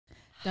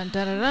Dun,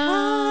 dun, dun, dun.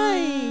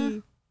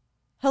 Hi.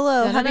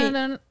 Hello. Dun, dun, dun,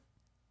 dun.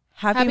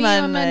 Happy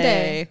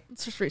Monday.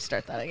 Let's just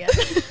restart that again.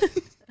 Hi.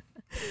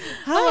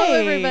 Hello,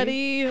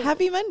 everybody.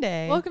 Happy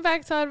Monday. Welcome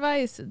back to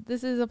Advice.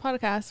 This is a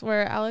podcast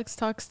where Alex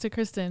talks to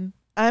Kristen.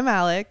 I'm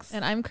Alex.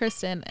 And I'm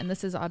Kristen, and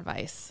this is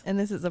Advice. And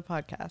this is a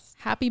podcast.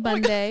 Happy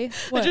Monday.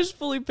 I just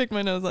fully picked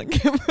my nose on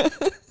camera.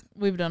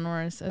 We've done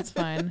worse. It's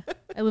fine.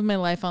 I live my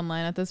life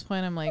online at this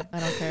point. I'm like, I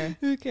don't care.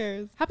 Who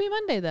cares? Happy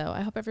Monday, though.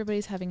 I hope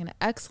everybody's having an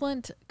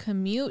excellent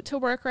commute to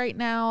work right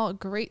now.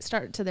 Great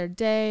start to their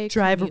day.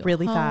 Drive Commute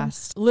really home.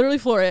 fast. Literally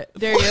floor it.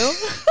 Dare you?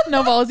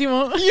 No balls, you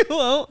won't. You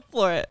won't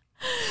floor it.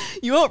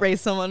 You won't race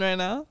someone right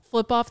now.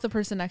 Flip off the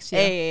person next to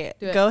you. Hey,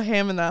 Do it. go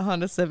ham in that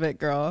Honda Civic,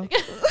 girl.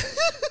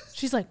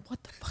 She's like,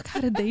 what the fuck?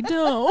 How did they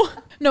know?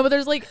 No, but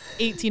there's like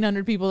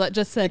 1,800 people that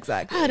just said,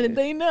 Exactly. how did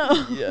they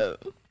know? Yeah.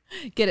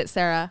 Get it,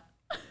 Sarah.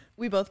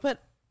 We both put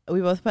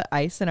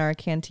ice in our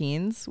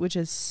canteens, which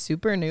is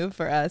super new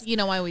for us. You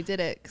know why we did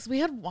it? Because we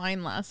had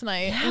wine last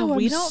night. Yeah, and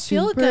we I'm don't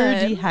feel super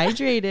good.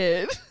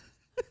 dehydrated.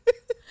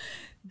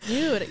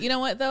 Dude, you know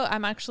what though?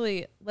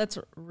 Let's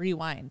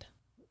rewind.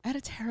 I had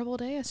a terrible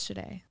day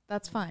yesterday.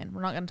 That's fine.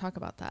 We're not going to talk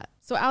about that.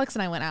 So Alex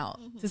and I went out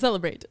to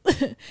celebrate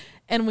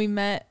and we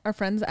met our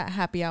friends at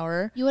happy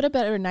hour. You had a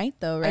better night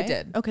though, right? I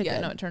did. Okay, yeah,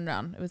 good. no, it turned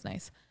around. It was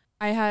nice.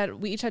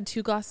 We each had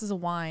 2 glasses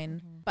of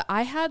wine, but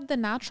I had the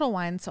natural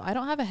wine, so I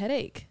don't have a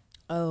headache.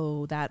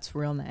 Oh, that's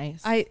real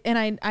nice.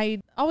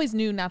 I always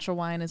knew natural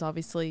wine is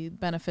obviously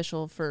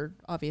beneficial for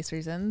obvious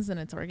reasons,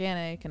 and it's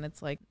organic and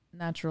it's like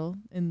natural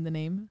in the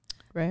name.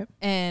 Right.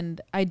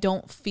 And I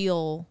don't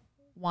feel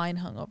wine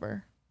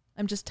hungover.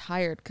 I'm just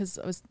tired because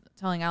I was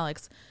telling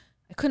Alex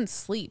I couldn't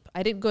sleep.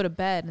 I didn't go to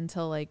bed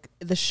until like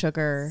The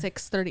sugar.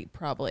 6:30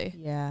 probably.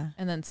 Yeah.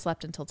 And then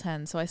slept until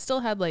 10. So I still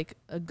had like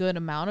a good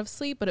amount of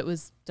sleep, but it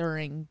was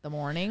during the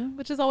morning,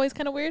 which is always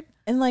kind of weird.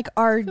 And like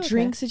our feel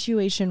drink okay.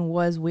 situation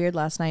was weird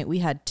last night. We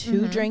had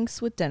 2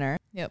 drinks with dinner.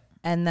 Yep.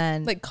 And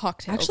then Like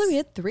cocktails. actually we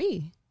had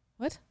 3.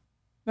 What?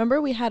 Remember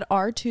we had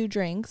our 2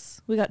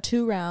 drinks. We got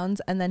 2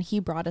 rounds and then he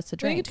brought us a We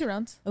drink. didn't get 2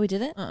 rounds. Oh, we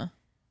didn't?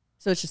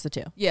 So it's just the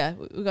 2. Yeah.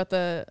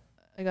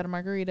 I got a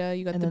margarita.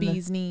 You got And the then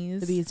bee's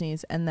knees. The bee's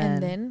knees. And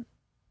And then then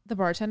the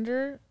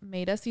bartender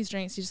made us these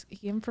drinks. He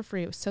gave them for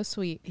free. It was so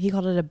sweet. he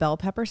called it a bell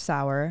pepper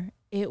sour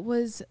It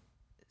was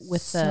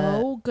with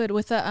so good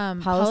with the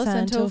Palo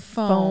Santo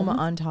foam on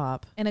on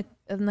top. and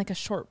like a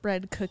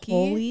shortbread cookie.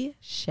 Holy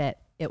shit.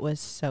 It was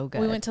so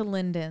good. We went to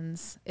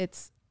Linden's.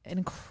 It's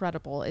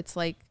incredible. It's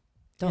like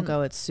Don't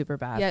go. It's super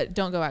bad. Yeah,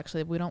 don't go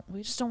actually. We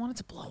just don't want it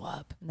to blow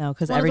up. No,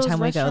 because One of every those time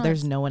we go, there's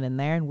restaurants. no one in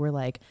there and we're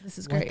like, This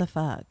is what great. the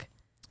fuck?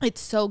 It's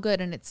so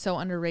good and it's so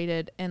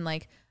underrated, and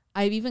like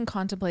I've even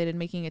contemplated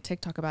making a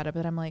TikTok about it,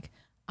 but I'm like,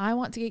 I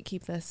want to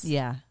gatekeep this.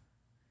 Yeah.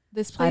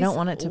 This place I don't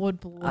want it to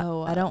would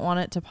blow up. I don't want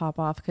it to pop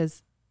off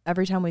because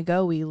every time we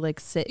go, we like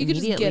sit You could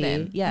just immediately. get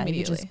in Yeah, you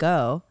immediately. just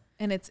go.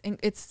 And it's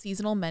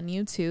seasonal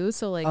menu too,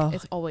 so like Oh,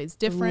 it's always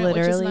different, which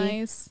is literally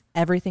nice.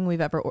 Everything we've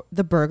ever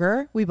the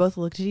burger, we both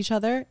looked at each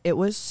other. It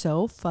was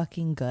so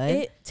fucking good.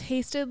 It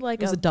tasted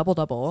like It was a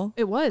double.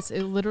 It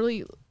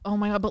literally, oh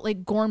my God, but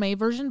like gourmet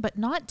version, but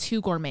not too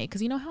gourmet.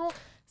 Cause you know how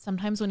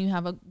sometimes when you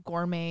have a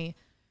gourmet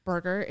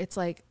burger, it's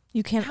like,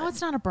 You can't. now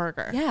it's not a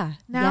burger. Yeah.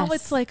 Now yes.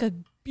 it's like a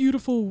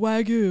beautiful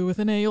Wagyu with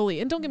an aioli.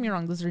 And don't get me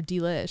wrong, those are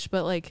delish,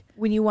 but like,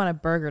 when you want a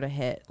burger to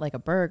hit like a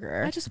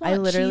burger. I just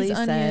want literally cheese,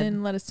 said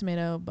onion, lettuce,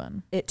 tomato,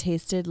 bun. it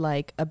tasted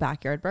like a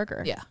backyard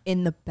burger. Yeah.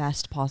 In the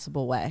best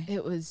possible way.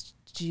 It was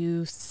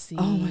juicy.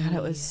 Oh my God,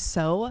 it was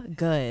so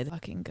good.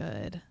 fucking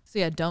good. So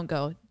yeah, don't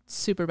go.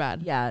 Super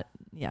bad. Yeah.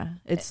 Yeah.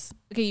 It's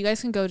Okay, you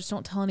guys can go. Just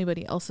don't tell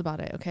anybody else about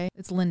it, okay?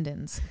 It's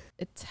Linden's.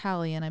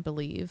 Italian, I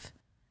believe.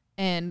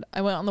 And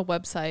I went on the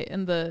website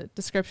and the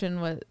description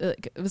was,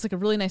 it was like a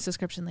really nice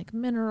description, like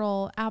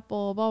mineral,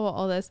 apple, blah, blah,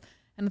 all this.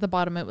 And at the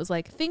bottom, it was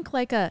like, think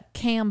like a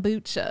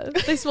kombucha.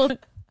 They spelled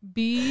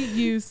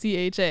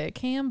Bucha,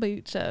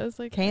 kombucha. I was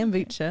like,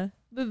 kombucha.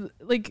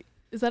 like,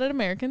 is that an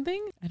American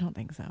thing? I don't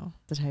think so.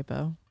 It's a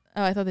typo.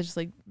 Oh, I thought they just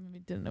like maybe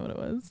didn't know what it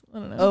was. I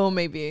don't know. Oh,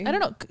 maybe. I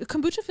don't know.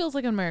 Kombucha feels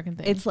like an American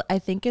thing. I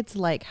think it's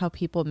like how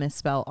people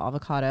misspell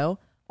avocado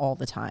all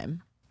the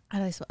time. How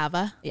do I spell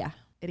Ava? Yeah.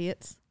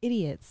 Idiots.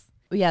 Idiots.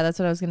 Yeah, that's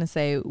what I was gonna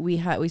say. We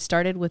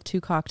started with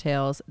 2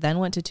 cocktails, then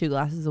went to 2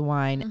 glasses of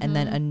wine, and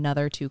then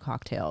another 2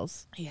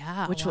 cocktails.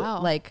 Yeah. Which wow.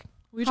 was like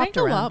We hopped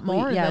drank a lot around.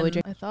 more We than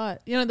drank. I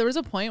thought. You know, there was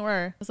a point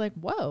where I was like,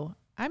 whoa,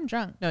 I'm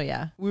drunk. No,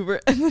 yeah, we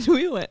were, and then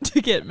we went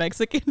to get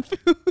Mexican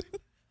food.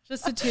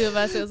 Just the 2 of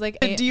us. It was like,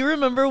 Do you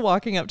remember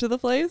walking up to the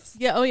place?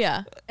 yeah, oh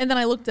yeah. And then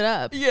I looked it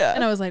up. Yeah.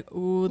 And I was like,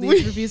 ooh,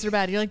 these reviews are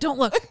bad. You're like, don't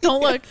look.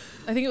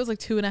 I think it was like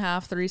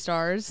 2.5, 3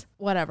 stars.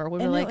 Whatever. We were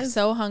And it like was-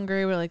 so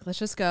hungry. We are like, let's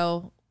just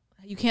go.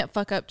 You can't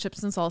fuck up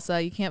chips and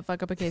salsa. You can't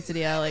fuck up a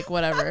quesadilla. Like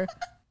whatever.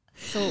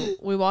 So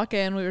we walk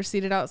in. We were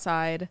seated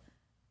outside,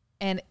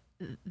 and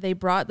they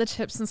brought the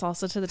chips and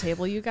salsa to the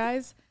table. You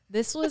guys,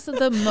 this was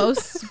the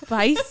most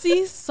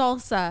spicy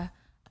salsa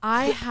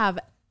I have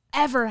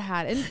ever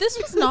had, and this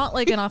was not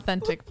like an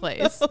authentic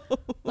place.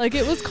 Like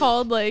it was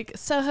called like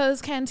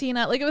Soho's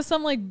Cantina. Like it was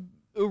some like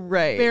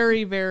Right.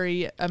 Very,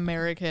 very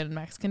American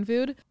Mexican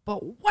food.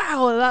 But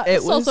wow, that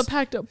It salsa was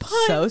packed a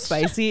punch. so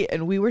spicy,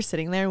 and we were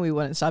sitting there and we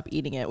wouldn't stop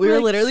eating it. We were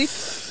literally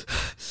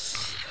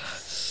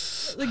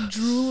like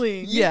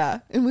drooling. yeah,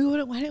 and we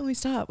wouldn't. Why didn't we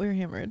stop? We were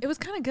hammered. It was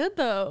kind of good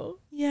though.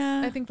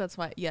 Yeah, I think that's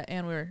why. Yeah,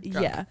 and we were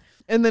drunk. yeah.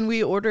 And then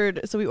we ordered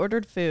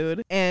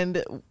food,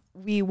 and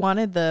we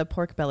wanted the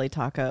pork belly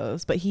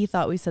tacos, but he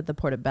thought we said the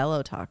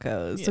portobello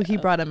tacos. So he Yeah.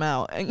 brought them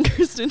out, and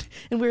Kristen,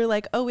 and we were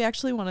like, oh, we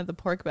actually wanted the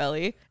pork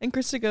belly. And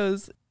Krista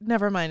goes,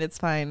 never mind, it's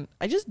fine.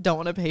 I just don't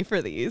want to pay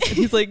for these. And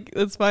he's like,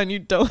 that's fine. You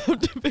don't have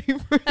to pay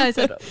for And I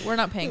said, we're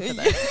not paying for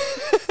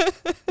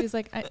this. He's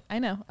like, I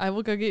know. I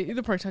will go get you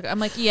the pork taco. I'm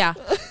like, yeah.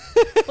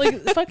 Like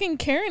fucking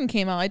Karen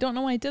came out. I don't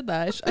know why I did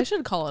that. I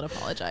should call and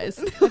apologize.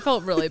 I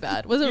felt really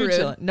bad. Was it You're rude?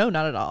 chilling. No,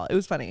 not at all. It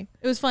was funny.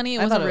 It was funny. It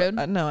I wasn't thought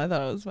rude. no, I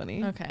thought it was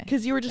funny. Okay.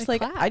 Because you were just I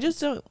like, clapped. I just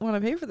don't want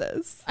to pay for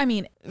this. I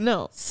mean,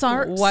 No.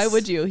 sorry. Why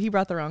would you? He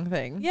brought the wrong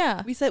thing.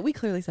 Yeah. We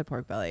clearly said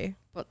pork belly.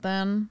 But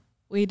then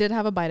we did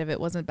have a bite of it.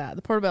 Wasn't bad.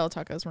 The portobello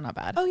tacos were not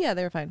bad. Oh yeah,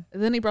 they were fine.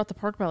 And then he brought the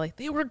pork belly.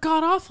 They were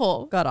god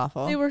awful. God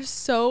awful. They were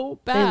so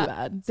They bad. were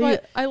bad. So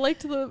I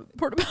liked the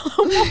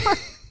portobello more.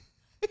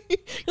 You're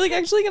like,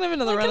 actually gonna have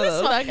another Like, run of this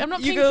those. fuck, I'm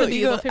not You paying for these.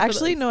 you I'll pay for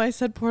actually, this. no, I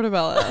said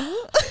portobello.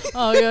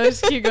 Oh yeah,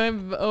 just keep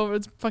going over.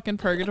 It's fucking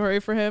purgatory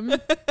for him.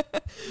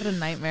 What a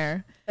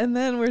nightmare. And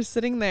then we're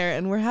sitting there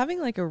and we're having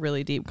like a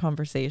really deep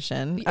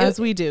conversation, It- as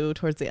we do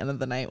towards the end of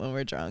the night when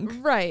we're drunk.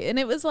 Right. And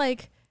it was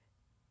like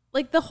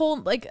the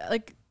whole like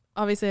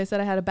obviously I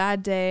said I had a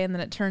bad day, and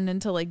then it turned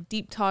into like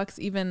deep talks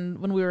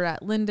even when we were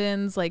at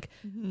Linden's. Like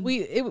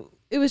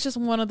it was just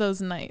one of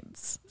those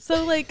nights.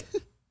 So like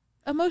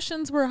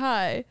emotions were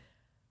high.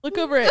 Look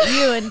over at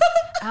you, and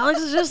Alex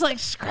is just like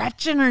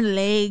scratching her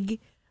leg.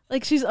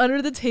 Like she's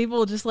under the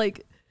table just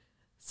like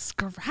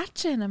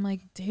scratching. I'm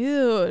like,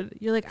 dude,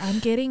 you're like, I'm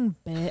getting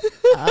bit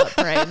up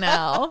right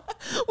now.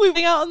 We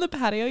went out on the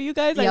patio, you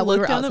guys. Yeah, I we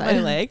looked were down at my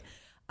outside. leg.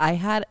 I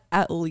had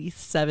at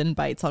least 7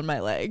 bites on my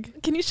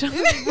leg. Can you show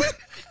me?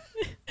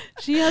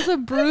 She has a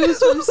bruise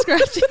from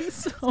scratching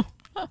so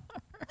hard.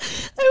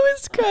 I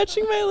was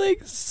scratching my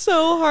leg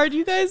so hard,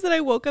 you guys, that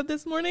I woke up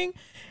this morning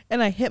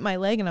and I hit my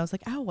leg and I was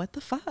like, ow, what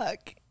the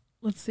fuck?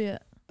 Let's see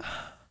it.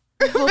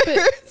 I hope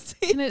it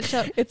can it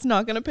show. It's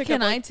not gonna pick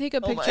Can up. I take a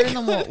Oh my picture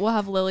and then we'll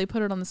have Lily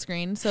put it on the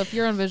screen? So if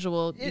you're on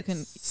visual, you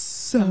can.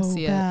 so come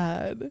see it.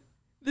 bad.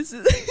 This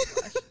is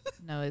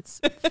No, it's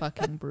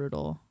fucking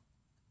brutal.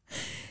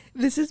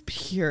 this is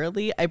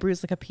purely I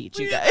bruised like a peach,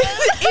 you guys.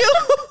 Ew.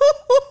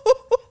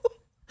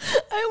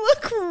 I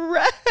look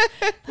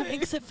red. That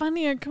makes it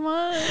funnier. Come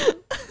on.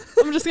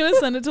 I'm just gonna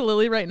send it to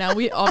Lily right now.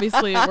 We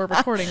obviously we're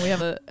recording. We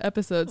have an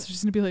episode, so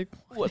she's gonna be like,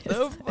 What is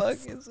the fuck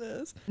is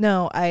this?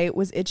 No, I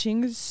was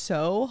itching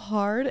so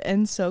hard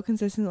and so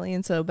consistently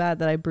and so bad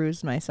that I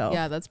bruised myself.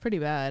 Yeah, that's pretty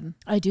bad.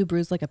 I do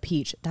bruise like a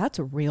peach. That's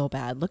real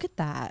bad. Look at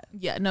that.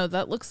 Yeah, no,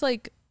 that looks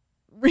like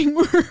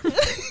ringworm.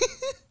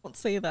 Don't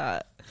say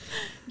that.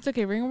 It's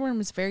okay. Ringworm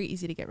is very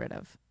easy to get rid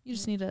of. You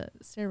just need a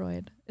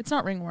steroid. It's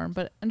not ringworm,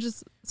 but I'm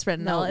just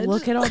spreading No, knowledge.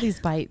 look at all these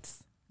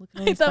bites. Look at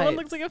all these that bites. one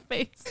looks like a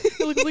face.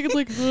 It looks like it's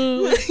like,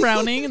 like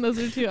frowning, and those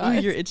are 2 Ooh,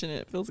 eyes. you're itching.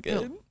 It feels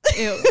good.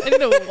 Ew. I need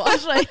to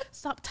wash my.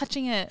 Stop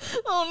touching it.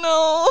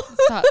 Oh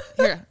Stop.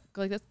 Here,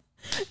 go like this.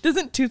 no.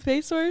 Doesn't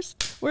toothpaste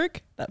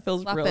work? That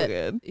feels Slap real it.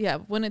 good. Yeah,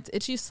 when it's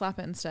itchy, slap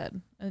it instead,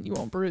 and you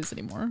won't bruise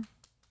anymore.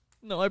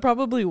 No, I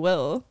probably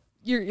will.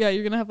 You're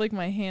gonna have like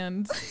my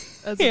hand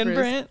as a bruise.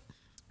 Handprint.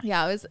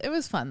 Yeah, it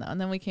was fun though. And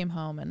then we came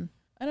home, and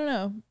I don't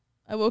know.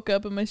 I woke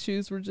up and my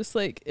shoes were just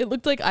like, it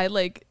looked like I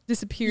like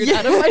disappeared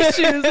out of my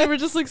shoes. They were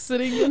just like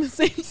sitting in the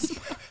same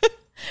spot.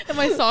 And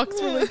my socks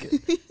were like,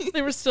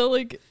 they were still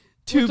like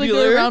looked like they were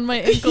Tubular. around my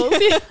ankles.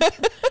 Yeah.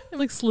 I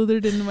like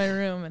slithered into my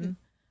room, and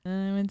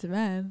then I went to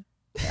bed.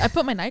 I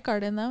put my night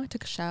guard in though. I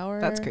took a shower.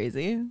 That's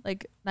crazy.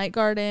 Like night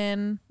guard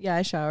in Yeah,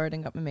 I showered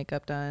and got my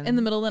makeup done. in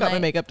the middle of the got night. my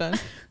makeup done.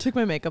 Took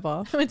my makeup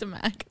off. I went to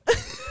Mac.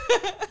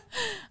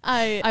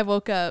 I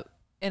woke up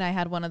and I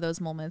had one of those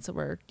moments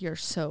where you're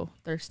so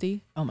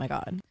thirsty. Oh my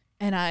god.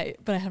 But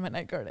I had my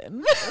night guard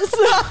in.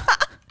 So,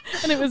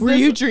 and it was Were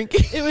you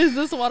drinking? it was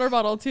this water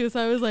bottle too. So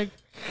I was like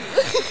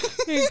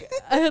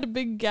I had a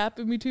big gap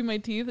in between my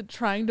teeth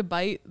trying to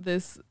bite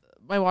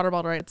my water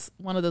bottle, right? It's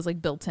one of those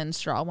like built-in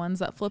straw ones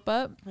that flip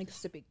up. Like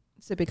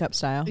sippy cup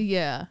style.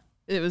 Yeah.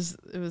 It was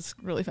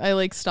really I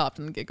like stopped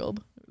and giggled.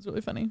 It was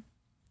really funny.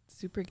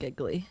 Super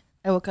giggly.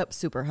 I woke up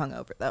super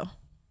hungover though.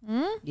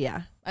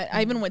 Yeah.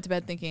 I even went to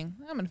bed thinking,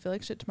 I'm gonna feel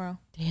like shit tomorrow.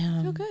 Damn.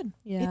 I feel good.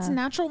 Yeah. It's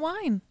natural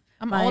wine.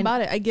 I'm all Mine-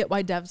 about it. I get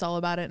why Dev's all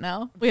about it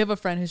now. We have a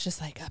friend who's just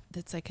like,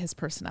 that's like his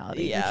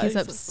personality. Yeah, Like, he's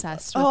he's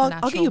obsessed with Oh, natural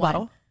I'll get you a wine.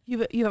 bottle.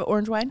 You have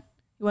orange wine?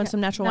 You want Yeah. some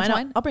natural Natural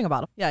wine? wine? I'll bring a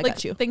bottle. Yeah, I Like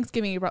got you.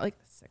 Thanksgiving, you brought like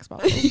 6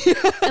 bottles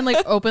and like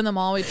open them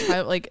all. We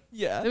tried like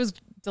Yeah. it was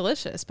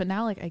delicious. But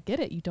now like I get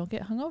it. You don't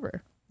get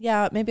hungover.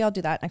 Yeah, maybe I'll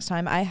do that next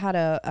time. I had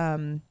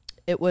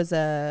it was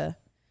a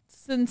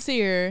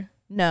Sincere.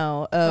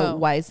 No,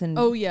 Weizen.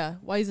 Oh yeah,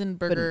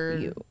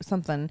 Weizenburger.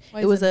 Something.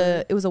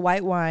 Weizenburger. It was a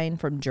white wine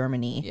from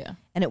Germany. Yeah.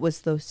 And it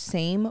was the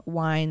same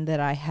wine that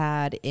I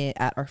had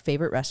at our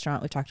favorite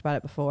restaurant. We talked about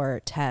it before,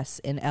 Tess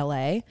in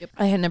LA. Yep.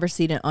 I had never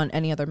seen it on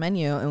any other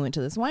menu and went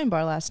to this wine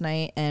bar last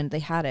night and they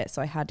had it,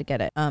 so I had to get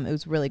it. It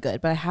was really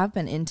good. But I have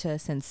been into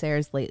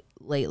Sancerre's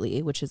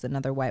lately, which is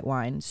another white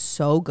wine.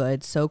 So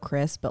good, so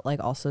crisp, but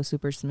like also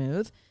super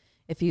smooth.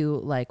 If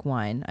you like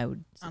wine, I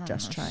would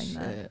suggest trying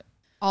that.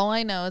 All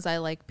I know is I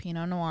like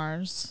Pinot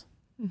Noirs.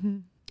 Mm-hmm.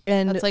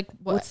 And that's like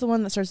what's the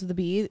one that starts with a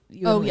B?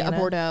 A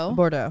Bordeaux.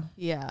 Bordeaux.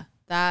 Yeah,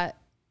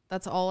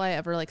 that's all I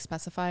ever like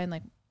specify in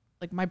like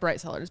my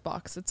Bright Cellars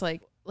box. It's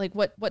like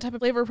what type of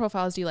flavor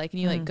profiles do you like?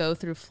 And you like go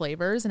through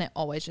flavors, and it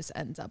always just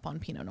ends up on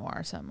Pinot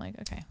Noir. So I'm like,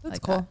 okay, that's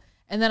like cool. That.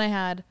 And then I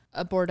had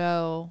a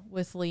Bordeaux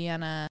with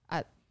Leanna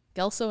at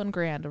Gelso and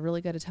Grand, a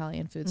really good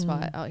Italian food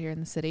spot out here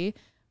in the city,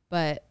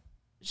 but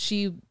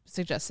she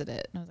suggested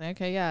it and I was like,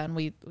 okay, yeah. And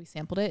we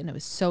sampled it and it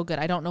was so good.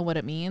 I don't know what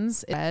it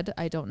means.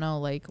 I don't know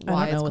like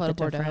why it's called a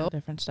Bordeaux.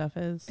 Different stuff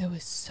is. It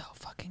was so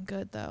fucking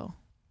good though.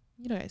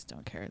 You guys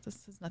don't care.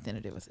 This has nothing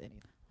to do with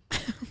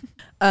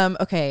anything.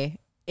 Okay.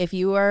 If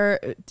you are,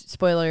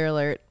 spoiler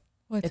alert,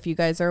 what? If you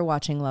guys are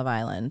watching Love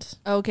Island,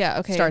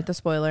 okay. Start the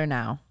spoiler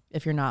now.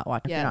 If you're not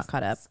watching, if you're not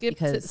caught up, skip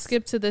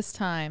to this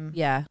time.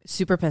 Yeah,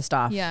 super pissed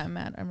off. Yeah, I'm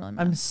mad. I'm really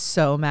mad. I'm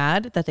so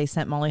mad that they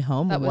sent Molly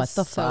home. That what was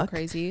the so fuck?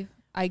 Crazy.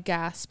 I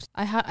gasped.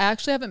 I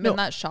actually haven't been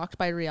that shocked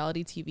by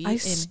reality TV. I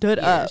stood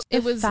up.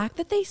 It was the fact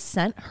that they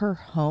sent her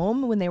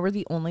home when they were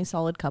the only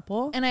solid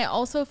couple. And I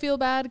also feel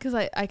bad because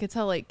I could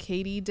tell like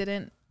Katie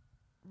didn't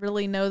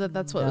really know that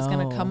that's what was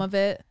going to come of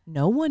it.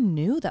 No one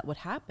knew that would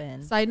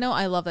happen. Side note,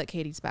 I love that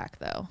Katie's back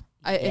though.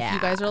 If you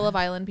guys are Love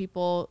Island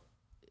people,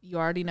 you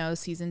already know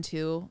season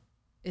 2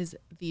 is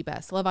the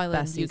best. Love Island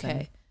UK.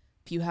 Season.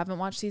 If you haven't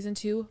watched season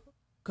 2,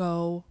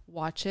 go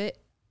watch it.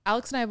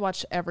 Alex and I have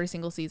watched every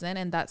single season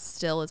and that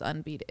still is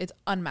unbeaten. It's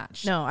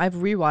unmatched. No, I've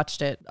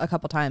rewatched it a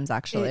couple times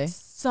actually. It's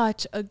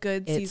such a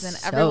good season.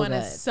 So Everyone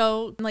good. is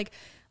so like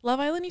Love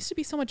Island used to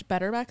be so much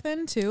better back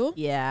then too.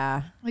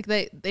 Yeah. Like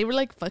they were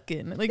like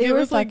fucking. Like they it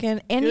were was fucking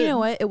like, and good. You know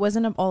what? It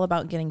wasn't all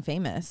about getting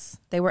famous.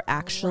 They were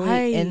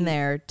actually in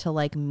there to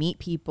like meet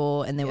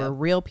people and they were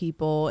real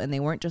people and they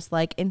weren't just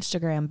like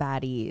Instagram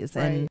baddies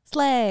and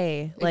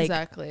slay. Like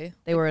exactly.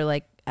 They were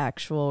like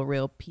actual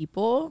real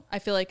people. I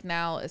feel like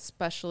now,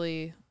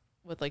 especially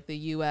with like the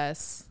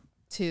US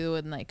too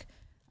and like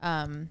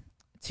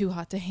Too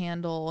Hot to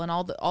Handle and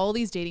all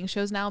these dating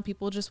shows now,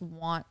 people just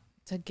want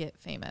to get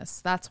famous.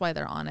 That's why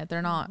they're on it.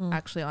 They're not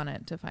actually on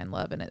it to find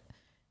love, and it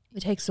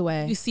takes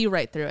away. You see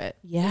right through it.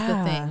 Yeah, is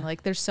the thing.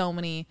 Like there's so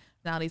many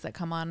personalities that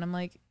come on and I'm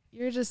like,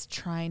 you're just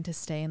trying to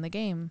stay in the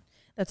game.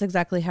 That's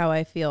exactly how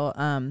I feel.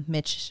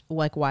 Mitch,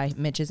 like why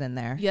Mitch is in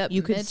there. Yep,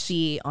 you could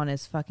see on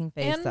his fucking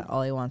face that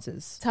all he wants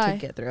is Ty. to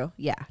get through.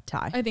 Yeah,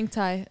 Ty. I think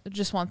Ty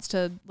just wants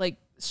to like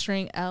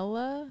string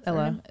Ella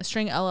along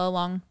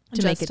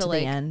to make it to the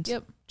end.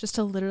 Yep, just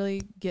to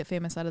literally get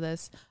famous out of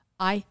this.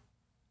 I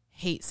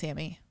hate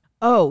Sammy.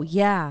 Oh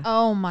yeah.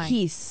 Oh my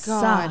he God.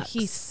 Sucks.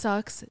 He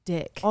sucks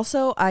dick.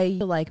 Also, I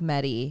like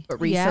Mehdi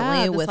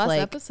recently this with last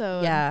like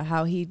episode. Yeah,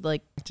 how he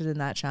like acted in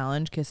that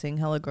challenge, kissing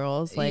hella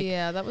girls. Like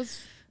yeah, that was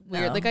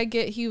weird. No. Like I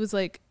get he was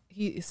like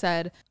he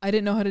said I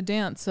didn't know how to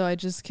dance, so I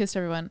just kissed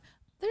everyone.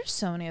 There's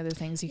so many other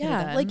things you could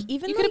have done. Like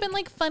even you could have been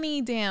like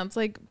funny dance,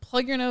 like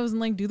plug your nose and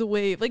like do the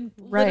wave. Like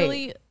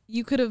literally,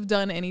 you could have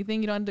done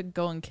anything. You don't have to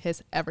go and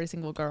kiss every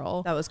single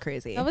girl. That was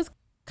crazy. That was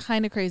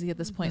kind of crazy at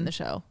this point in the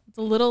show. It's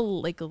a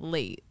little like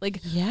late.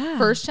 Like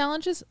first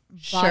challenges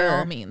by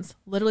all means.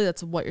 Literally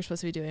that's what you're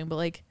supposed to be doing.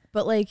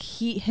 But like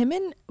him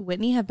and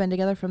Whitney have been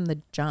together from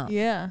the jump.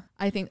 Yeah.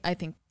 I think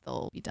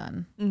they'll be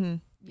done. Mm-hmm.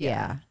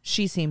 Yeah.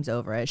 She seems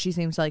over it. She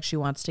seems like she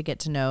wants to get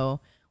to know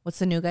what's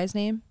the new guy's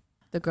name?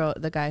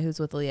 The guy who's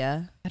with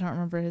Leah. I don't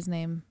remember his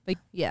name. But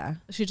yeah.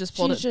 She just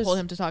pulled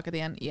him to talk at the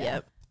end. Yeah.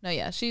 Yep. No,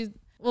 yeah.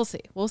 We'll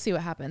see. We'll see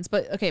what happens.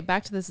 But okay,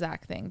 back to the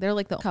Zach thing. They're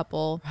like the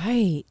couple.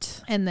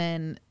 Right. And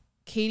then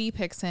Katie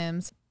picks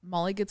him.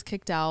 Molly gets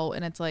kicked out.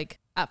 And it's like,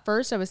 at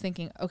first I was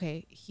thinking,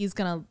 okay, he's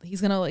gonna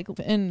like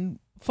and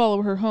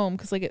follow her home.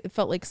 Cause like it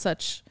felt like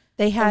such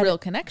they had a real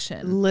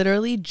connection.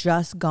 Literally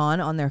just gone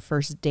on their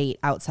first date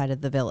outside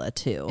of the villa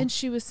too. And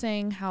she was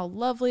saying how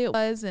lovely it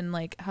was and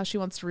like how she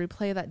wants to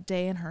replay that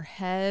day in her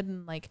head.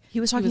 And like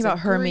he was talking about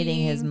her meeting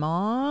his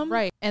mom.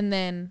 Right. And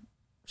then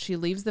she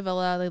leaves the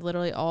villa. They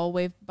literally all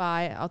wave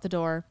bye out the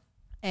door.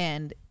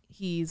 And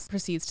he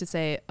proceeds to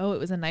say, oh, it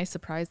was a nice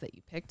surprise that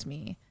you picked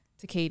me,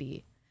 to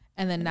Katie.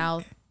 And then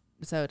now,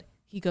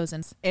 he goes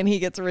in. And he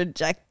gets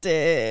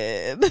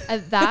rejected.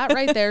 At that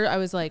right there, I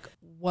was like,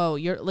 whoa,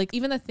 you're like,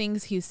 even the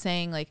things he's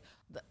saying, like,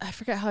 I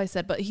forget how I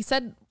said, but he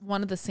said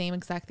one of the same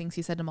exact things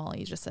he said to Molly.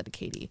 He just said to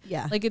Katie.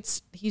 Yeah. Like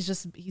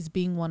he's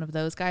being one of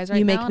those guys right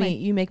you now.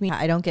 You make me,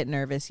 I don't get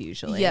nervous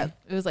usually. Yeah.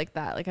 It was like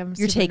that. Like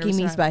you're taking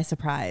me by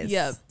surprise.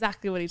 Yeah.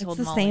 Exactly what he told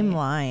Molly. It's the same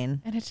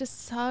line. And it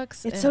just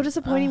sucks. It's so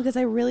disappointing because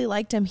I really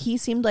liked him. He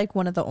seemed like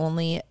one of the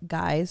only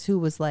guys who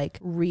was like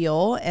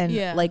real and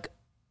like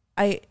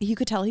you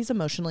could tell he's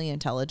emotionally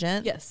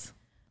intelligent. Yes.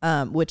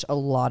 which a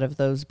lot of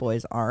those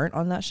boys aren't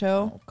on that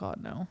show. Oh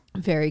God, no.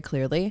 Very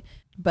clearly.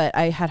 But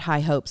I had high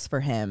hopes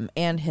for him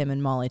and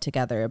Molly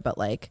together. But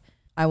like,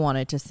 I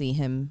wanted to see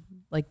him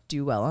like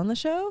do well on the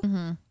show,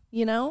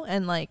 you know,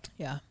 and like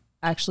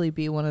actually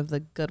be one of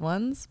the good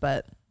ones.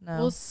 But no,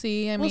 we'll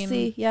see. I we'll mean,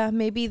 see. Yeah,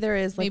 maybe there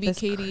is like maybe this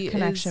Katie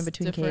connection is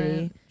between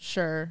different. Katie.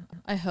 Sure,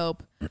 I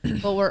hope.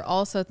 But we're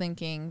also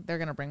thinking they're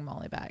gonna bring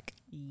Molly back.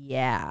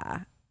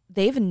 Yeah.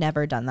 They've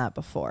never done that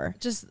before.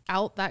 Just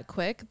out that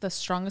quick, the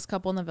strongest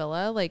couple in the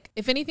villa. Like,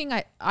 if anything,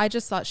 I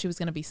just thought she was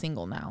going to be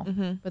single now.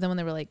 But then when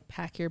they were like,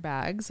 pack your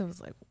bags, I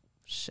was like,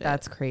 shit.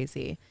 That's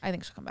crazy. I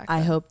think she'll come back.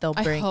 I hope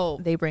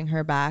they bring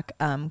her back.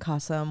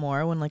 Casa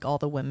Amor, when like all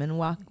the women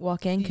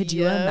walk in. Could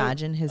you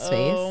imagine his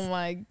face? Oh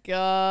my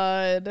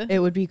God. It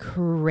would be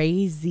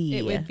crazy.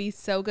 It would be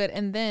so good.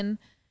 And then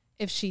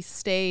if she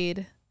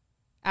stayed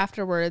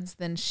afterwards,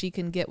 then she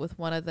can get with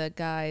one of the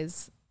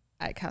guys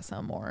at Casa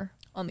Amor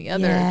on the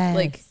other,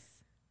 like,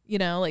 you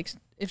know, like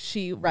if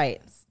she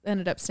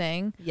ended up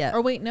staying. Yeah.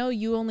 Or wait, no,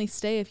 you only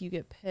stay if you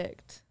get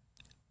picked.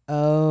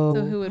 Oh.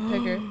 So who would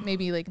pick her?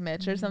 Maybe like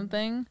Mitch or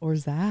something. Or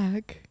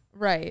Zach.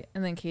 Right.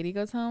 And then Katie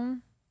goes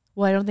home.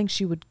 Well, I don't think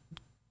she would.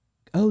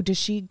 Oh, does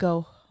she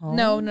go home?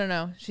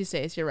 No. She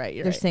stays. You're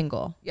right. They're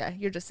single. Yeah,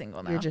 you're just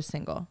single now. You're just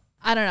single.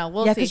 I don't know.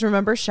 We'll see. Yeah, because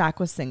remember Shaq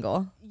was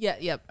single. Yeah,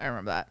 yep. I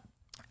remember that.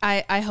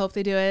 I hope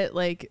they do it.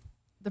 Like,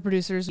 the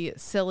producers be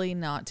silly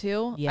not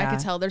to. Yeah. I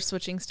could tell they're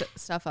switching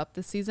stuff up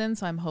this season,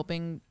 so I'm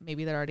hoping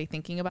maybe they're already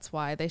thinking about that's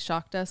why they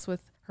shocked us with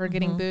her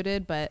getting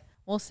booted, but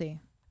we'll see.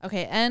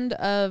 Okay, end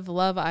of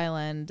Love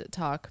Island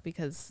talk,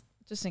 because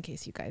just in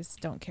case you guys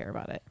don't care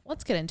about it.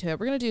 Let's get into it.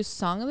 We're going to do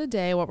Song of the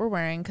Day, what we're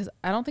wearing, because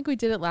I don't think we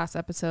did it last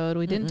episode.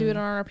 We didn't do it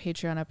on our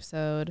Patreon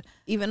episode.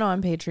 Even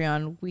on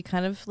Patreon, we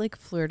kind of like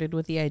flirted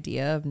with the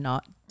idea of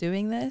not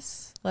doing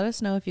this. Let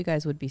us know if you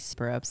guys would be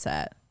super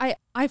upset.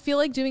 I feel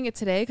like doing it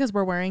today because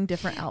we're wearing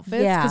different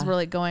outfits because we're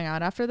like going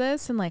out after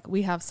this and like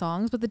we have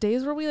songs, but the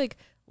days where we like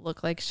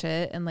look like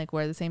shit and like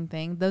wear the same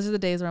thing, those are the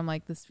days where I'm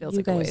like, this feels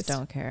like a waste. You guys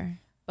don't care.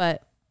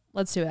 But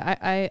let's do it.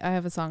 I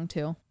have a song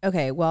too.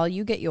 Okay, well,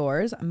 you get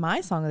yours. My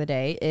song of the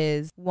day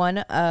is one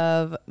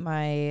of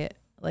my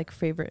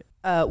favorite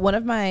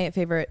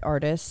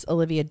artists,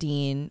 Olivia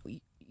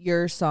Dean.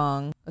 Your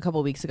song a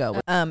couple weeks ago.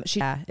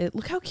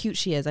 Look how cute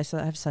she is. I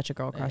have such a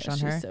girl crush on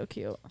her. She's so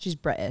cute. She's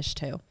British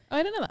too. Oh,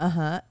 I didn't know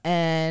that.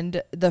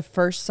 And the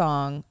first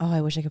song, I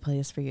wish I could play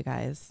this for you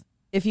guys.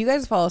 If you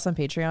guys follow us on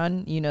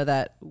Patreon, you know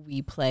that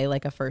we play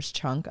like a first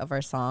chunk of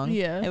our song.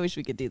 Yeah. I wish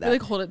we could do that. We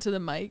like hold it to the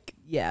mic.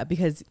 Yeah,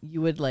 because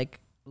you would like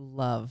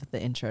love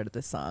the intro to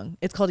this song.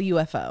 It's called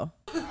UFO.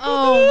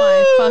 Oh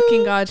my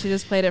fucking God, she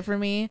just played it for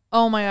me.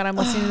 Oh my God, I'm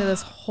listening to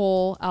this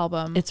whole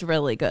album. It's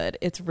really good.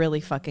 It's really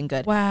fucking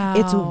good. Wow.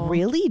 It's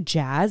really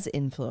jazz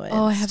influenced.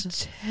 Oh, I have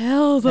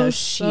chills. No,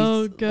 she's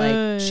so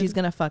good. Like, she's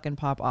gonna fucking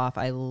pop off.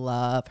 I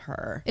love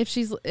her. If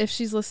she's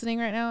listening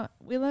right now,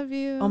 we love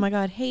you. Oh my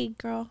God. Hey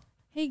girl.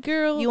 Hey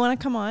girl. You wanna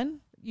come on?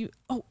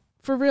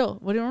 For real.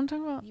 What do you want to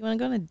talk about? You wanna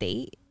go on a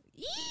date?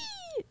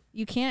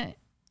 You can't.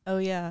 Oh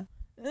yeah.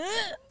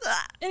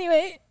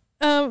 Anyway,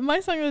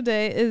 my song of the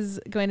day is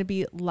going to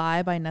be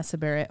Lie by Nessa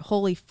Barrett.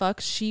 Holy fuck,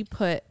 she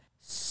put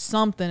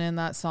something in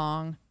that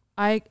song.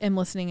 I am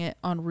listening it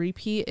on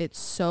repeat. It's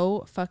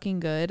so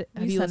fucking good.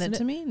 Have you sent it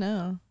to me?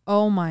 No.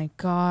 Oh my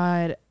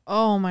God,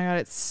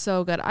 it's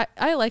so good.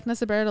 I like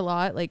Nessa Barrett a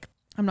lot. Like,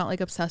 I'm not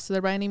like obsessed with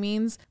her by any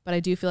means, but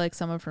I do feel like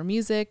some of her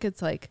music,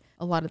 it's like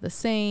a lot of the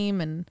same.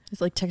 And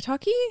it's like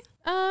TikTok-y?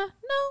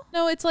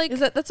 No, it's like,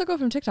 that's a girl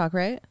from TikTok,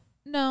 right?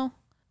 No.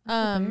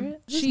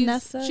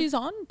 She's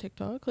on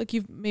TikTok. Like,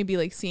 you've maybe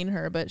like seen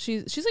her, but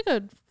she's like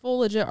a full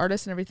legit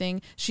artist and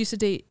everything. She used to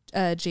date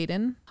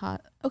Jaden.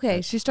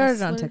 Okay, she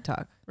started on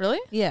TikTok. Really?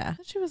 Yeah.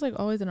 She was like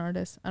always an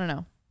artist. I don't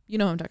know. You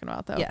know who I'm talking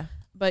about though. Yeah.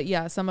 But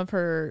yeah, some of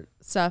her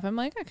stuff, I'm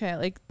like, okay,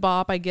 like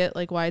Bop, I get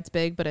like why it's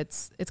big, but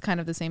it's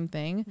kind of the same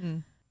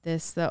thing.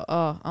 This though,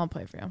 I'll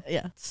play it for you.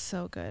 Yeah. It's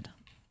so good.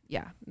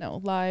 Yeah. No,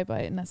 Lie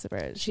by Nessa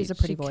Barrett. She's a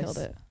pretty voice. Killed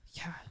it.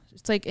 Yeah.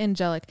 It's like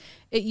angelic.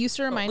 It used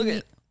to remind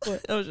me.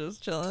 I was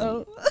just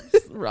chilling.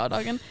 Raw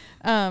dogging.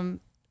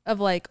 Of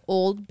like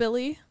old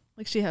Billie.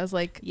 Like, she has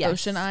like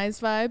ocean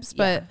eyes vibes,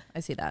 but I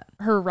see that.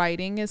 her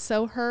writing is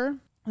so her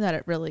that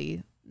it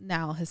really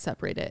now has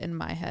separated in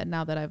my head.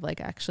 Now that I've like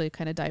actually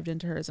kind of dived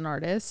into her as an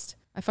artist,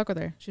 I fuck with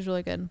her. She's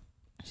really good.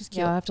 She's cute.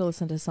 Yeah, I'll have to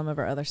listen to some of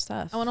her other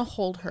stuff. I want to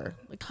hold her.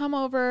 Like, come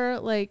over.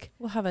 Like,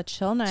 we'll have a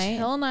chill night.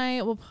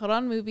 We'll put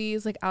on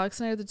movies. Like, Alex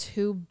and I are the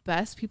two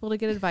best people to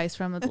get advice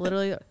from. That's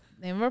literally the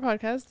name of our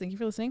podcast. Thank you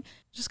for listening.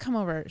 Just come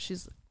over.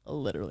 She's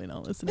literally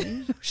not listening.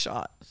 No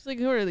shot. She's like,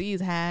 who are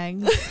these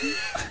hags?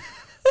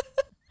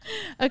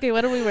 Okay,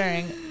 what are we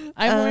wearing?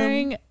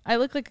 I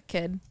look like a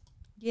kid.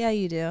 Yeah,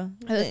 you do.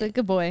 I look like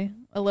a boy,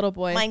 a little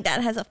boy. My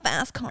dad has a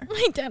fast car.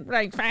 My dad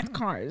rides fast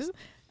cars.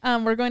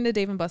 We're going to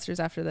Dave and Buster's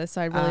after this,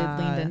 so I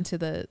really leaned into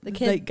the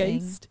kid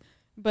zeitgeist.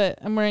 But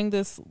I'm wearing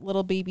this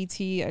little baby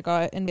tee I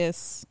got in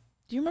this.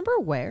 Do you remember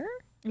where?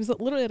 It was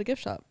literally at a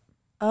gift shop.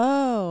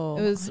 Oh.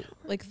 It was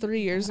like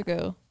 3 years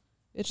ago.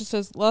 It just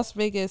says Las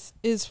Vegas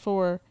is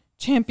for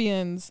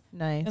champions.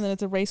 Nice. And then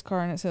it's a race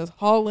car and it says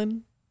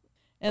Holland.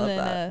 And Love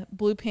then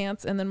blue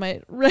pants, and then my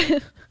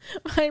red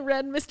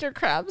Mr.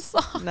 Krabs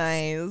socks.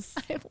 Nice.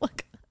 I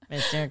look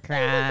Mr. I look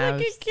Krabs.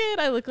 like a kid.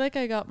 I look like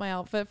I got my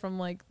outfit from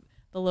like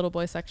the little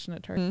boy section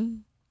at Target.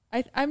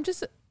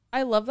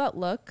 I love that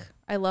look.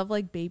 I love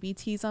like baby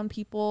tees on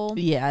people.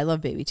 Yeah, I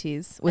love baby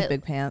tees with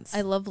big pants.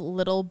 I love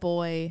little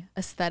boy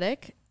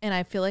aesthetic, and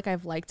I feel like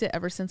I've liked it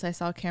ever since I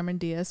saw Cameron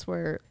Diaz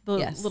wear the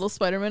little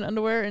Spider-Man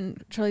underwear in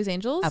Charlie's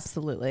Angels.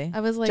 Absolutely. I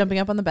was like jumping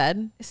up on the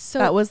bed. So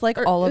that was like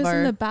all of it was our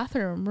in the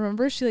bathroom.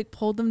 Remember, she like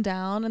pulled them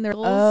down, and they're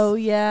Oh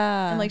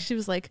yeah. and like she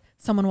was like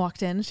someone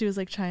walked in. She was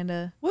like trying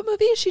to. What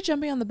movie is she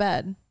jumping on the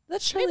bed?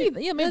 That's Charlie.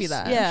 Maybe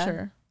that. Yeah. I'm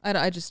sure.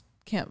 I just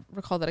can't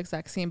recall that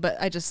exact scene, but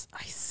I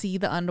see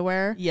the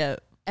underwear. Yeah.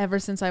 Ever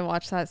since I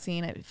watched that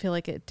scene, I feel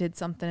like it did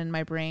something in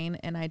my brain,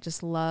 and I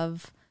just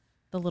love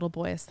the little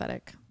boy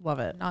aesthetic. Love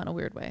it. Not in a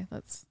weird way.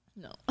 That's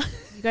No.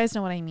 You guys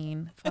know what I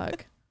mean.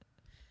 Fuck.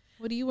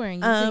 What are you wearing?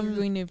 You think you're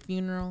going to a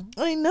funeral?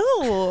 I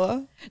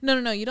know.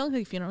 No. You don't look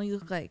like a funeral. You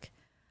look like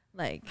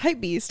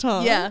Hype beast,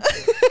 huh? yeah.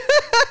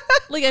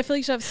 Like I feel like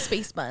you should have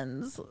space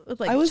buns with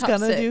like I was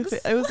gonna do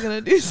chopsticks. I was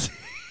gonna do space.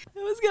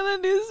 I was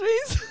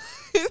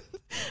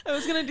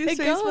gonna do It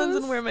space buns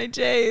and goes. wear my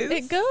J's.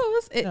 It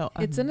goes.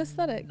 It's I'm an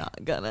aesthetic.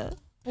 Not gonna.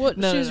 What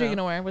No, shoes no, are you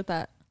no. gonna wear with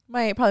that?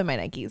 Probably my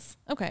Nikes.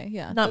 Okay,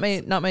 yeah. Not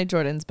my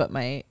Jordans, but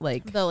my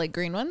the like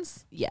green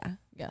ones. yeah.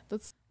 Yeah,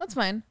 that's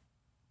fine.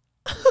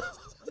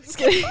 Just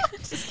kidding.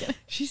 Just kidding.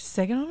 She's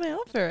second on my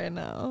outfit right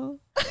now.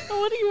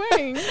 What are you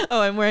wearing?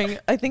 Oh, I'm wearing.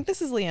 I think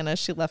this is Leanna.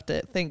 She left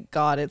it. Thank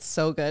God, it's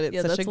so good. It's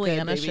Yeah, such that's a good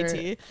Leanna baby shirt.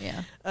 tee.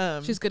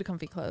 Yeah, she's good,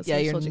 comfy clothes. Yeah, I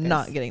just you're told you guys.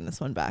 not getting this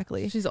one back,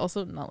 Lee. She's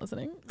also not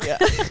listening. Yeah,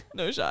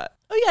 no shot.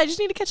 Oh yeah, I just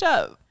need to catch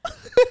up.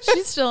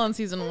 She's still on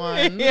season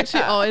 1. Yeah. She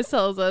always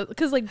tells us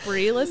because like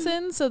Brie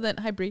listens. So then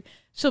hi Brie,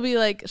 she'll be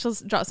like she'll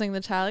drop something in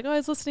the chat like, oh, I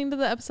was listening to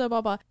the episode,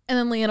 blah blah, and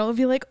then Leanna will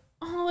be like,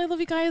 oh, I love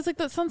you guys. Like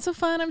that sounds so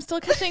fun. I'm still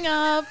catching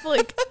up.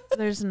 Like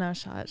there's no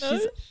shot.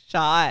 She's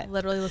Shot.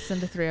 literally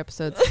listened to 3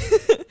 episodes,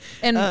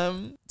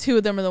 and 2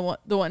 of them are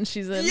the one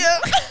she's in. Yeah.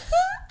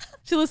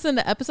 She listened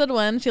to episode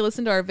 1. She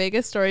listened to our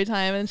Vegas story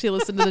time, and she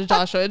listened to the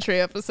Joshua Tree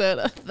episode.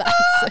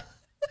 That's it.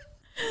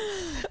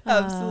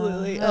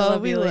 Absolutely. I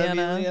love we you, love you,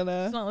 Leanna.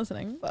 Leanna. She's not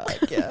listening.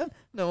 Fuck yeah.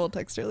 No, we'll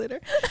text her later.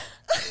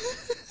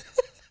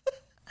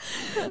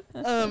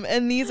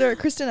 And these are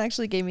Kristen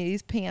actually gave me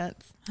these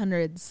pants.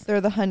 Hundreds.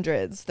 They're the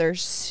hundreds. They're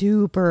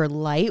super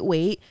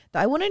lightweight.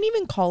 I wouldn't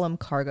even call them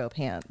cargo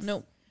pants.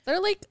 Nope. They're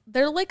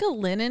like a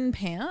linen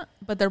pant,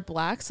 but they're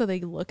black, so they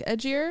look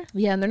edgier.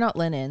 Yeah, and they're not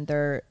linen.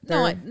 They're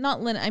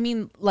Not linen. I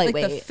mean, like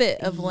the lightweight. fit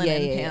of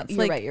linen Yeah, pants. You're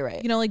like, right. You're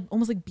right. You know, like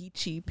almost like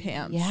beachy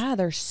pants. Yeah,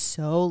 they're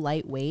so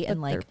lightweight but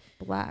and like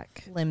they're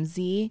black.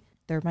 flimsy.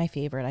 They're my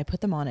favorite. I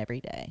put them on every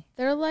day.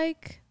 They're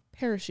like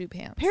parachute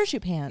pants.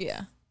 Parachute pants.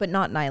 Yeah. But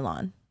not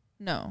nylon,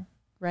 No,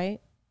 right?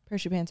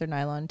 Parachute pants are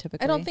nylon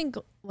typically. I don't think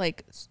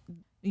like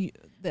they you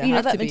know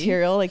have that to be.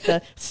 material, like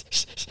the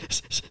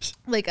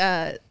Like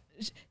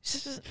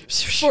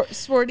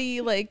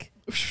sporty like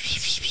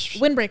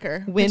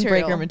windbreaker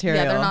material.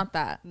 Yeah, they're not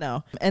that.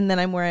 No. And then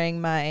I'm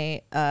wearing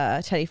my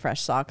Teddy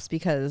Fresh socks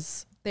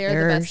because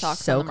They're the best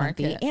socks on the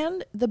market.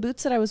 And the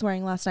boots that I was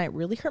wearing last night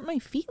really hurt my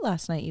feet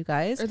last night, you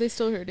guys. Are they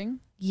still hurting?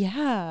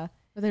 Yeah.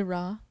 Are they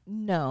raw?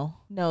 No,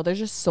 they're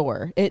just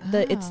sore.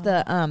 It's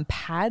the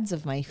pads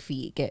of my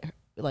feet get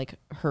like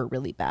hurt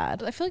really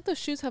bad. I feel like those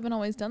shoes haven't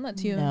always done that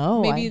to you.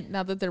 No, Maybe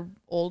now that they're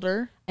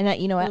older. And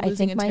you know what? They're I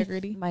losing think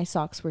integrity. my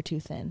socks were too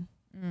thin.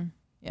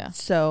 Yeah.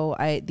 So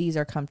these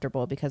are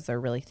comfortable because they're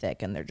really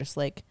thick and they're just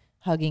like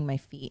hugging my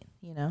feet,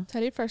 you know?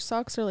 Teddy Fresh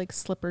socks are like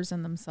slippers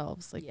in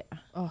themselves. Like, Yeah.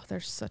 oh, they're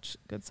such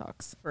good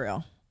socks. For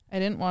real. I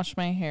didn't wash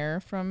my hair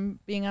from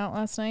being out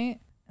last night,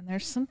 and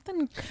there's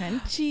something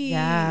crunchy.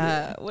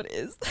 Yeah. What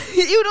is?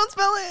 You don't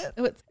smell it.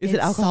 Is it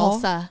it's alcohol?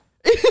 Salsa.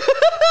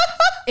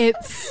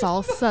 It's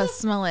salsa.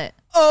 Smell it.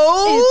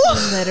 Oh.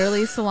 It's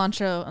literally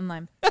cilantro and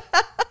lime.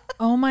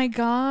 Oh my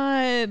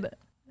god.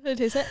 Did I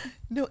taste it?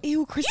 No,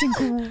 ew, Kristen,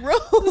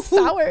 gross.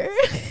 Sour.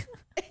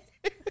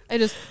 I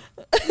just.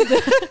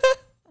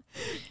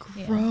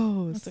 Gross.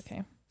 Yeah, it's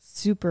okay.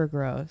 Super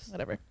gross.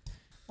 Whatever.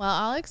 Well,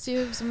 Alex, do you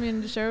have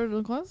something to share with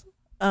the class?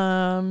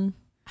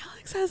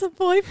 Alex has a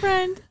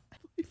boyfriend.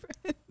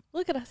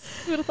 Look at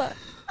us. Who would have thought?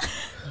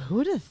 Who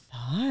would have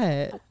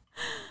thought?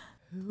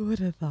 Who would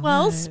have thought?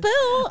 Well,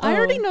 spill. I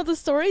already know the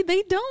story.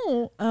 They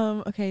don't.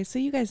 Okay, so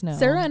you guys know.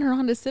 Sarah and her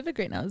Honda Civic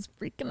right now is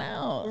freaking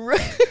out.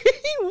 Right.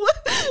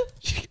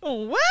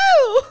 Oh,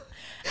 wow.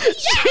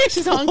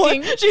 She's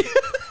honking.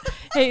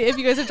 Hey, if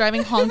you guys are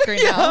driving, honk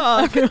right now.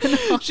 Everyone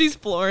honk. She's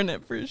flooring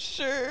it for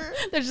sure.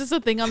 There's just a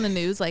thing on the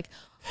news like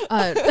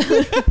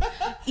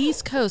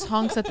East Coast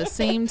honks at the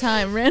same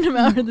time, random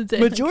hour of the day.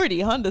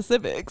 Majority Honda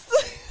Civics.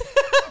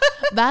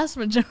 Vast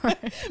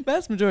majority.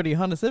 Vast majority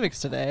Honda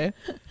Civics today.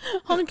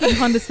 Honking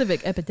Honda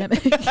Civic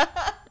epidemic.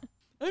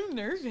 I'm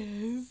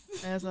nervous.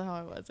 That's not how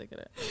I was. I get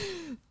it.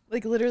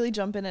 Like literally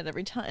jump in at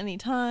any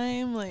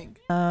time. Like,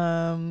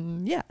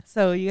 yeah.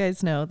 So you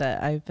guys know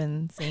that I've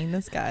been seeing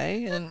this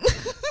guy, and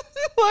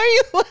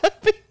why are you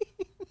laughing?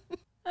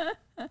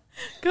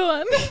 Go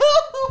on.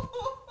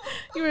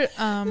 You were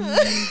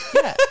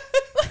yeah.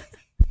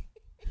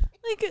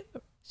 Like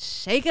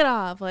shake it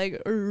off,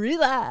 like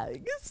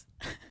relax.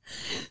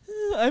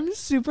 I'm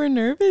super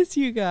nervous,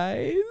 you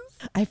guys.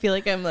 I feel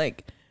like I'm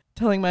like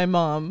telling my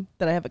mom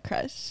that I have a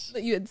crush.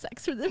 That you had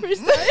sex for the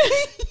first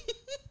time.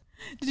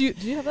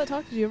 Did you have that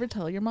talk? Did you ever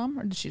tell your mom,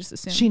 or did she just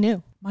assume? She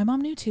knew. My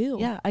mom knew too.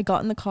 Yeah, I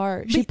got in the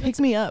car. She picked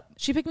me up.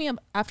 She picked me up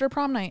after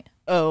prom night.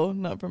 Oh,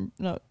 not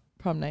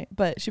prom night,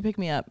 but she picked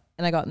me up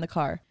and I got in the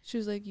car. She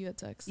was like, "You had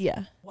sex."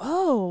 Yeah.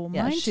 Whoa,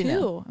 Yeah, mine she too.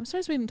 knew. I'm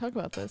surprised we didn't talk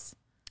about this.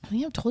 I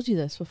think I've told you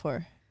this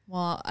before.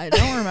 Well, I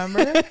don't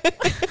remember.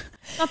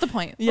 Not the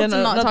point. Yeah, Let's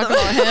no, not not talk the-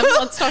 about him.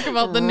 Let's talk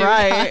about the new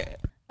guy.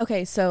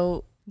 Okay,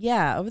 so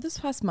yeah, over this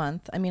past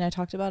month, I mean, I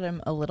talked about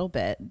him a little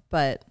bit,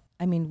 but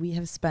I mean, we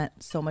have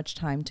spent so much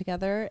time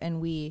together,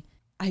 and we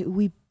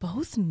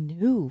both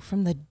knew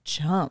from the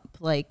jump.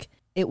 Like,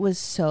 it was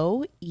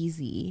so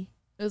easy.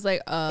 It was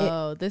like,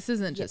 oh, this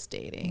isn't just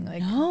dating.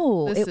 Like,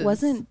 No, this it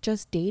wasn't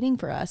just dating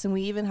for us. And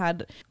we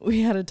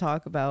had a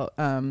talk about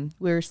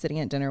we were sitting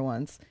at dinner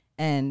once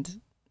and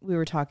we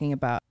were talking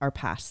about our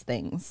past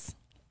things.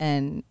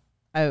 And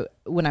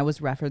when I was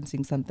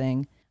referencing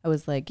something, I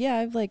was like, yeah,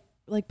 I've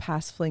like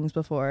past flings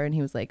before. And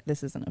he was like,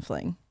 this isn't a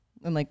fling.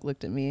 And like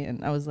looked at me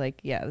and I was like,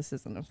 yeah, this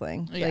isn't a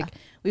fling. Yeah. Like,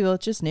 we both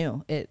just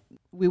knew it.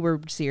 We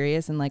were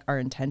serious and like our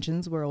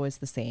intentions were always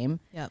the same.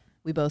 Yep.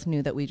 We both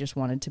knew that we just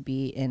wanted to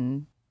be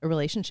in a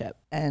relationship.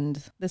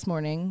 And this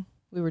morning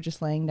we were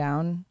just laying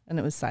down and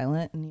it was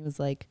silent. And he was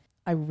like,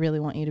 I really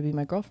want you to be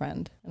my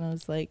girlfriend. And I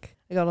was like,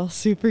 I got all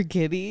super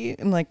giddy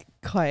and like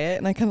quiet.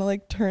 And I kind of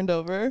like turned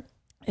over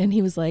and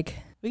he was like,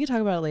 we can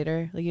talk about it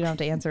later. Like, you don't have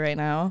to answer right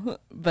now.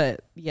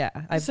 But yeah,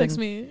 Text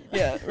me.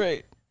 Yeah,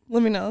 right.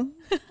 Let me know.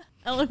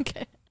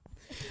 LMK.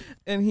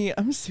 And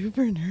I'm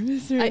super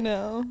nervous right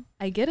now.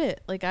 I get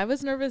it. Like, I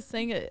was nervous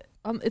saying it.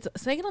 It's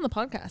saying it on the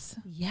podcast.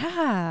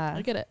 Yeah.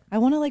 I get it. I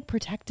want to like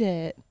protect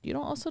it. You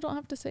don't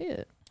have to say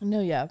it.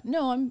 No, yeah.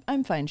 No,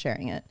 I'm fine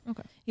sharing it.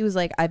 Okay. He was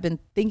like, I've been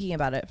thinking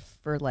about it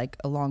for like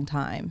a long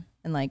time.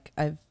 And like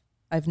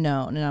I've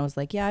known. And I was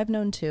like, yeah, I've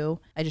known too.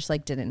 I just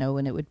like didn't know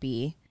when it would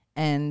be.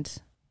 And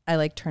I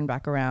like turned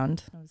back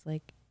around.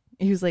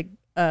 He was like,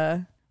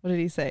 what did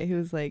he say? He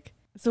was like,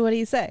 so what do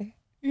you say?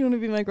 You want to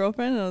be my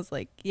girlfriend? And I was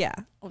like, yeah,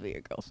 I'll be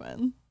your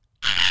girlfriend.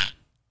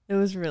 It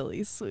was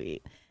really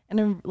sweet. And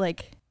I'm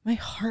like, my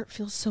heart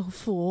feels so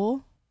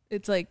full.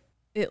 It's like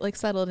it like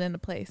settled into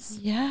place.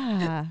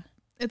 Yeah.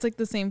 It's like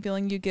the same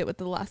feeling you get with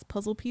the last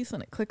puzzle piece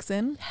when it clicks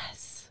in.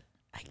 Yes.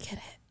 I get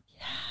it.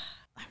 Yeah.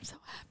 I'm so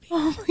happy.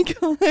 Oh my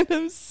God.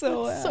 I'm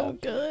so It's so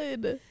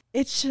good.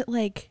 It's just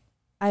like,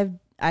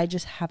 I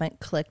just haven't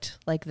clicked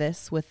like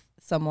this with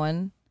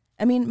someone.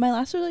 I mean, my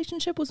last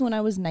relationship was when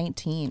I was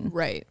 19.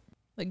 Right.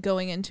 Like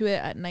going into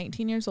it at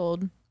 19 years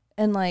old,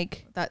 And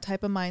like, that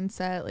type of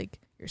mindset, like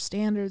your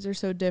standards are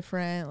so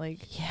different. Like,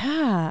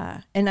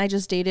 yeah. And I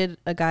just dated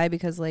a guy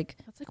because like,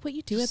 that's like what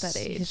you do at that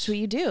age. it's what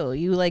you do.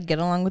 You like get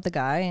along with the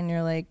guy and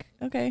you're like,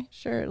 okay,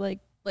 sure. Like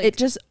Like, it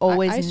just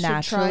always I should try and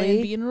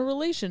naturally. be in a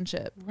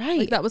relationship. Right.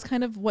 Like that was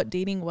kind of what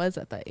dating was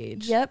at that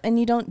age. Yep. And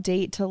you don't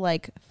date to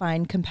like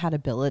find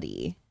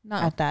compatibility No,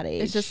 at that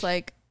age. it's just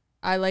like,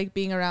 I like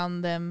being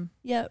around them.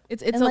 yep.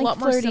 It's And a like lot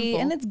more flirty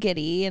simple. and it's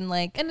giddy and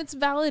like, And it's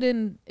valid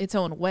in its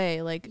own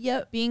way. Like,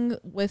 yep. being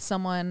with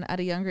someone at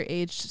a younger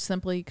age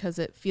simply because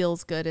it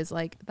feels good is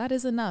like, that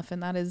is enough.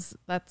 And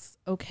that's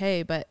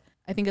okay. But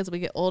I think as we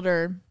get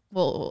older,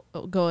 we'll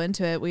go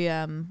into it. We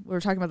were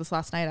talking about this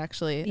last night,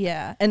 actually.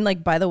 Yeah. And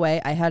like, by the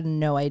way, I had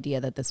no idea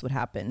that this would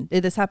happen.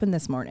 This happened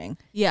this morning.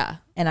 Yeah.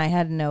 And I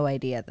had no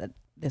idea that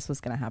this was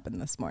going to happen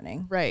this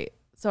morning. Right.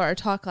 So our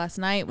talk last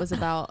night was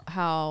about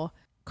how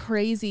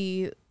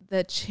crazy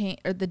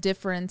the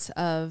difference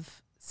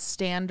of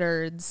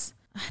standards.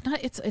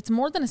 It's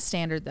more than a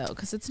standard though,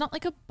 because it's not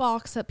like a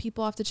box that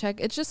people have to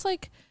check. It's just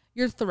like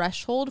your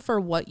threshold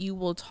for what you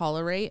will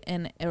tolerate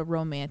in a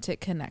romantic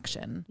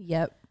connection.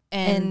 Yep.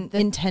 And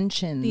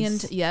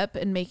intentions. Yep.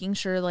 And making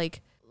sure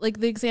like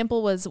the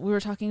example was, we were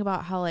talking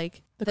about how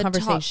like The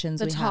conversations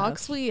the we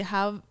talks have. we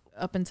have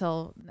up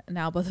until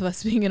now, both of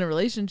us being in a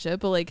relationship,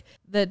 but like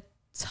the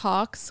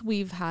talks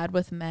we've had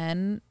with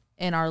men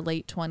in our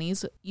late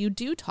 20s, you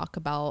do talk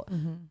about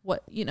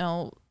what,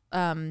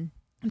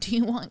 do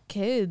you want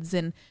kids,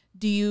 and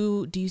do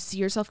you see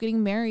yourself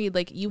getting married?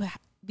 Like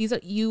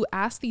you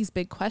ask these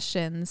big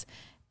questions,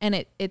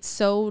 and it's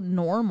so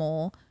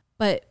normal.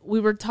 But we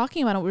were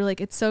talking about it. We were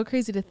like, it's so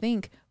crazy to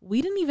think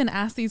we didn't even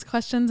ask these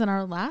questions in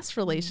our last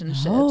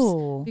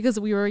relationships because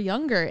we were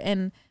younger,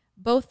 and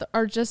both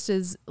are just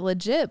as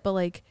legit. But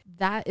like,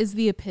 that is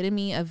the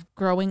epitome of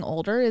growing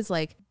older, is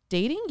like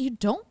dating. You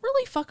don't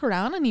really fuck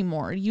around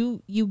anymore.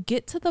 You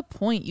get to the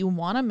point. You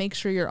want to make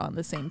sure you're on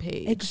the same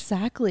page.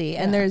 Exactly.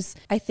 Yeah. And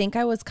I think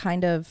I was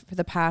kind of for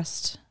the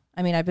past,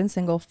 I mean, I've been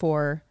single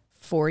for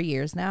 4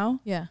 years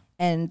now. Yeah.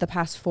 And the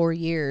past 4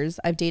 years,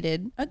 I've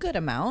dated a good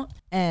amount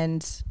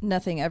and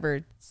nothing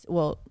ever,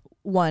 well,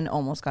 one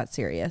almost got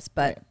serious,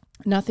 but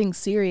nothing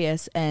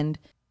serious. And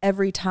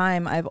every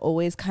time I've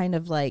always kind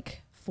of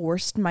like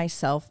forced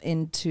myself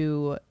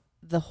into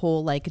the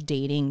whole like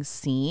dating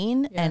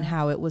scene and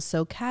how it was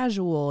so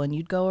casual and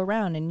you'd go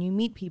around and you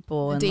meet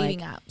people The and dating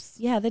like, apps.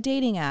 Yeah, the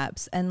dating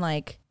apps, and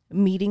like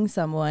meeting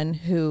someone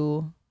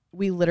who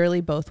we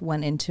literally both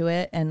went into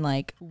it and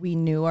like we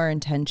knew our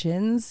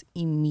intentions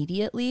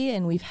immediately,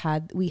 and we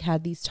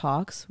had these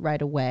talks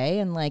right away,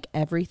 and like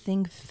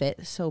everything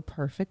fit so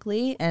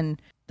perfectly.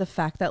 And the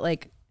fact that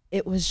like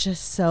it was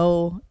just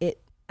so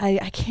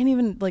I can't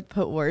even like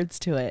put words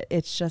to it.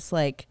 It's just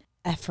like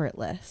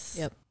effortless.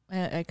 Yep.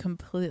 I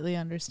completely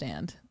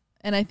understand.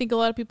 And I think a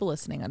lot of people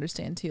listening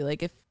understand too.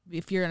 Like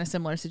if you're in a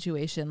similar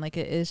situation, like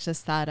it is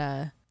just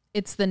that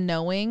it's the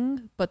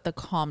knowing, but the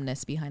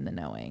calmness behind the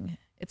knowing.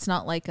 It's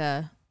not like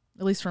at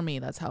least for me,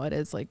 that's how it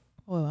is. Like,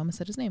 oh, I almost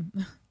said his name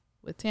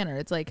with Tanner.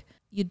 It's like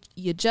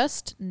you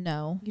just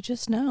know. You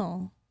just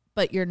know.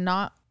 But you're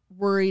not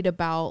worried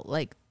about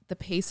like the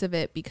pace of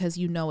it because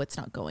you know it's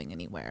not going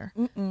anywhere.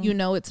 Mm-mm. You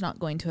know it's not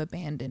going to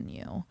abandon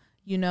you.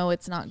 You know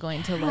it's not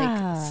going to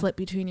like slip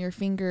between your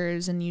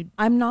fingers, and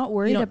I'm not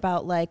worried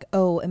about like,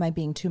 oh, am I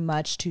being too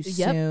much too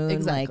soon?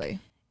 Exactly. Like,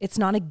 it's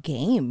not a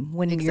game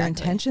when your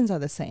intentions are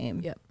the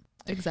same. Yep.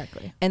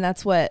 Exactly. And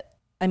that's what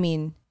I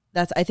mean.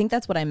 I think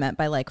that's what I meant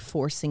by like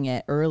forcing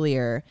it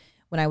earlier.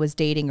 When I was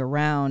dating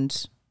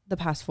around the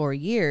past 4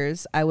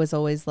 years, I was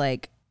always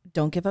like,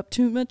 don't give up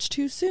too much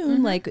too soon.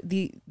 Mm-hmm. Like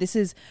this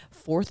is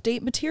fourth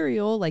date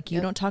material. Like you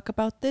don't talk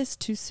about this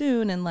too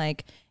soon. And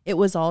like, it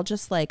was all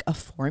just like a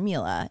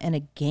formula and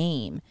a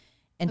game.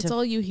 And that's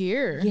all you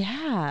hear.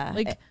 Yeah.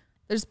 Like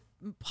there's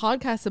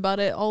podcasts about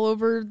it all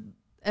over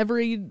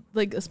every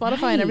like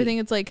Spotify and everything.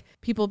 It's like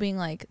people being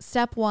like,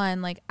 step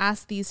 1, like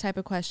ask these type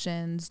of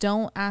questions.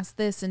 Don't ask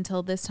this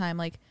until this time.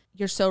 Like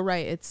you're so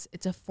right.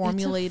 It's a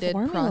formulated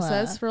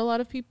process for a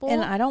lot of people.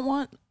 And I don't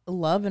want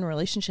love and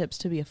relationships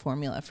to be a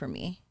formula for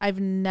me. I've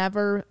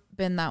never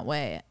been that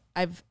way.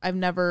 I've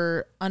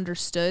never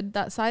understood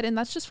that side, and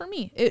that's just for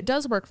me. It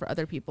does work for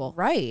other people.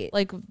 Right.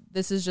 Like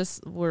this is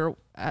just, we're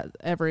at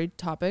every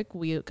topic,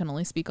 we can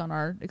only speak on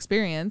our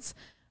experience,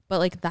 but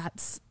like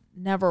that's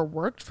never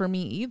worked for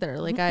me either.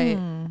 Like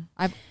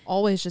I've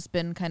always just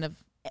been kind of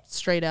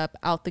straight up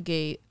out the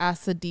gate,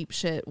 ask the deep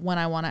shit when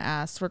I want to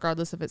ask,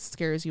 regardless if it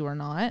scares you or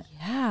not.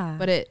 Yeah.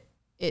 But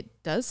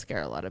it does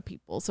scare a lot of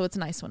people. So it's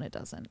nice when it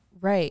doesn't.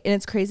 Right. And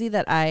it's crazy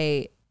that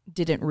I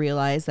didn't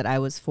realize that I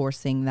was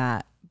forcing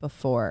that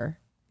before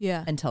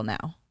until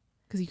now.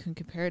 Because you can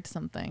compare it to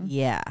something.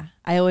 Yeah.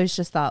 I always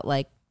just thought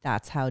like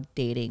that's how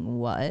dating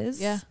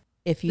was. Yeah.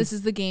 This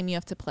is the game you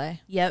have to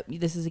play. Yep.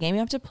 This is a game you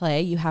have to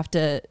play. You have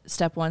to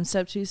step 1,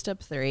 step 2,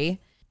 step 3.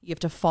 You have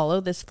to follow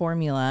this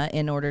formula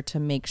in order to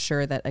make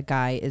sure that a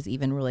guy is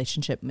even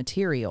relationship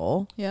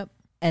material. Yep.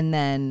 And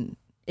then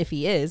if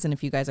he is, and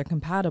if you guys are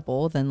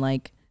compatible,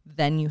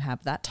 then you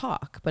have that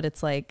talk. But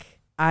it's like,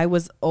 I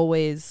was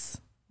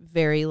always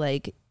very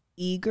like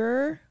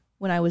eager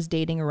when I was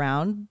dating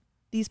around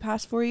these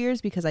past 4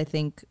 years, because I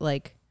think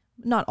like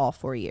not all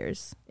 4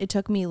 years. It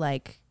took me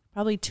like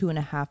probably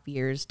 2.5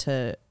 years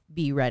to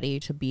be ready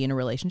to be in a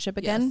relationship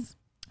again. Yes.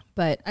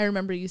 But I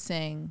remember you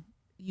saying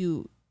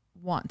you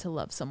want to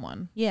love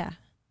someone. Yeah.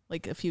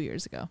 Like a few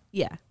years ago.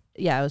 Yeah.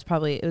 Yeah. It was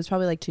probably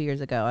like 2 years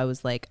ago. I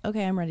was like,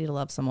 okay, I'm ready to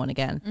love someone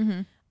again.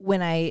 Mm-hmm.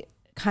 When I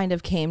kind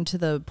of came to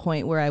the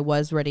point where I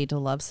was ready to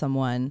love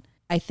someone,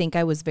 I think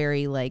I was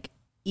very like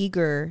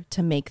eager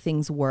to make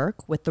things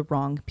work with the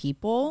wrong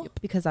people,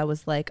 because I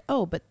was like,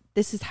 oh, but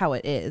this is how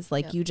it is.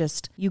 Like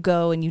you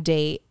go and you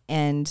date,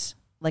 and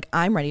like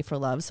I'm ready for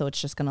love, so it's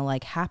just going to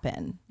like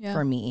happen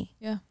for me.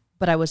 Yeah.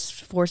 But I was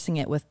forcing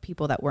it with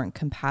people that weren't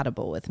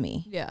compatible with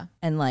me. Yeah.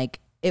 And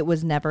like it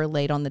was never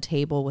laid on the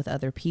table with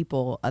other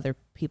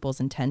people's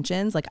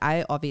intentions. Like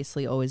I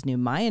obviously always knew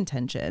my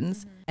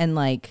intentions, and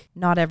like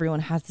not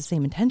everyone has the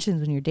same intentions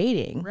when you're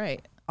dating.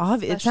 Right.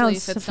 It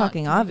sounds so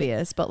fucking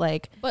obvious, but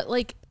like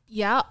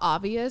yeah,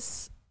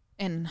 obvious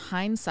in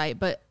hindsight,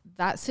 but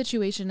that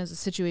situation is a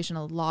situation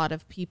a lot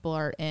of people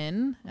are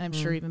in. And I'm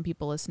sure even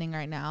people listening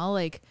right now,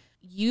 like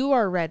you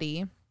are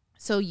ready.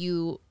 So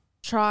you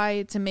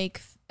try to make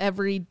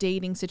every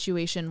dating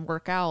situation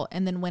work out.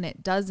 And then when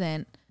it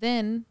doesn't,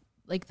 then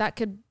like that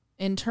could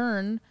in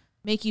turn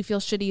make you feel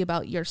shitty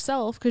about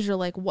yourself, because you're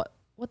like, what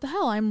the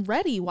hell? I'm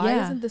ready. Why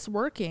isn't this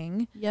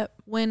working? Yep.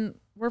 When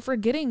we're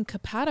forgetting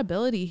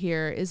compatibility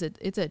here is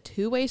it's a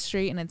two-way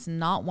street, and it's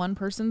not one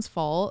person's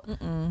fault.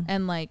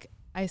 And like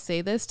I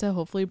say this to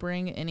hopefully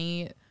bring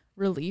any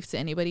relief to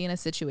anybody in a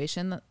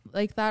situation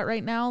like that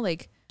right now.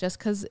 Like just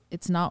because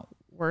it's not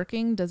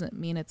working doesn't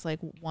mean it's like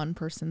one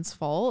person's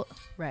fault.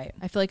 Right.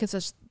 I feel like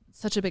it's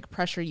such a big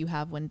pressure you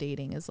have when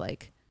dating is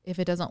like, if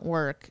it doesn't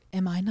work,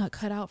 am I not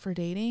cut out for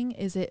dating?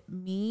 Is it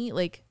me?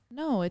 Like,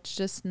 no, it's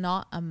just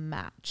not a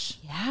match.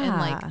 Yeah. And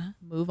like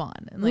move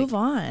on. And move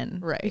like, on.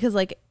 Right. Because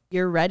like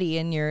you're ready,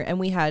 and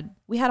we had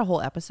a whole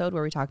episode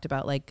where we talked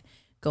about like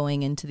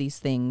going into these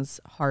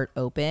things heart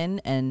open.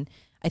 And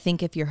I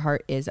think if your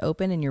heart is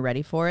open and you're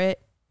ready for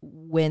it,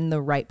 when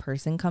the right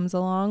person comes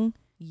along,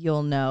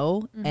 you'll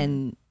know.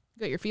 And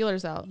got your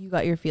feelers out. You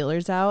got your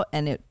feelers out,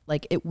 and it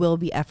will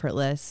be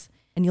effortless.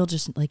 and you'll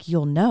just like,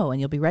 you'll know and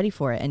you'll be ready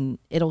for it and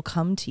it'll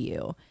come to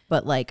you.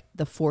 But like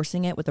the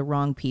forcing it with the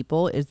wrong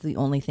people is the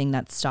only thing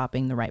that's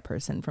stopping the right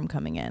person from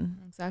coming in.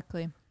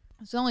 Exactly.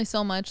 There's only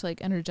so much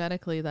like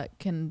energetically that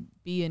can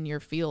be in your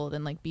field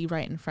and like be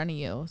right in front of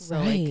you. So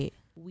like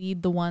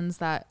weed the ones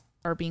that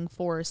are being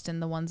forced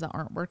and the ones that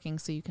aren't working,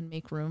 so you can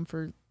make room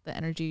for the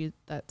energy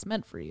that's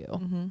meant for you.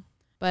 Mm-hmm.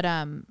 But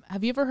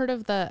have you ever heard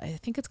of I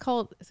think is it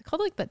called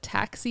like the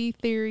taxi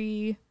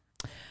theory?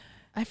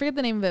 I forget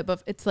the name of it,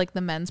 but it's like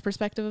the men's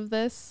perspective of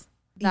this,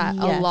 that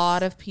a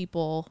lot of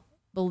people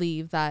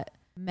believe that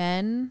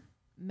men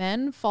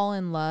fall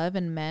in love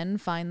and men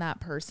find that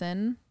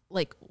person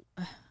like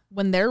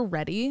when they're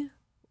ready,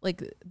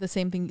 like the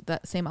same thing,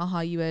 that same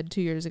aha you had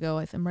 2 years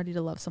ago. I'm ready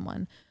to love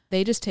someone.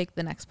 They just take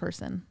the next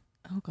person.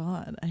 Oh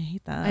God, I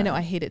hate that. I know,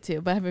 I hate it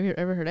too. But have you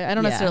ever heard it? I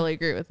don't necessarily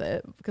agree with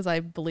it because I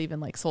believe in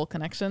like soul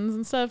connections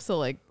and stuff. So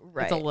like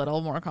it's a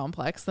little more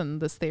complex than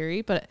this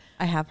theory. But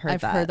I've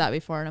heard that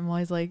before, and I'm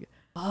always like,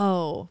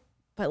 oh,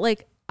 but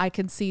like I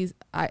could see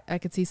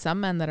some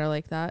men that are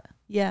like that.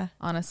 Yeah,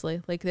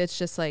 honestly, like it's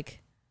just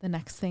like the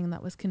next thing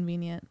that was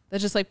convenient.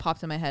 That just like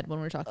popped in my head when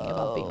we were talking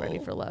about being ready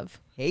for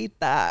love. Hate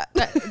that.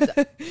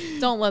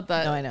 Don't let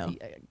that. No, I know.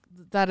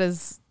 That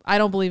is, I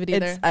don't believe it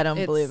either. I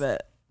don't believe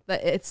it.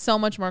 That it's so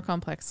much more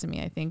complex to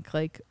me. I think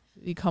like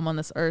you come on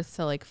this earth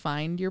to like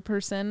find your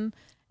person,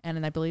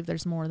 and I believe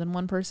there's more than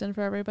one person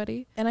for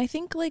everybody. And I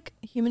think like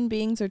human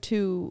beings are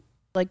too,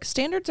 like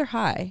standards are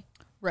high.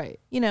 Right.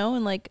 You know,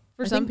 and like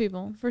for some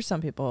people.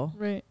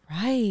 Right.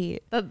 Right.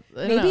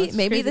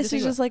 Maybe this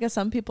is just like a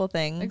some people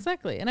thing.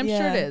 Exactly. And I'm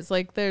sure it is.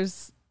 Like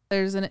there's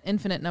an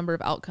infinite number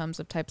of outcomes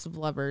of types of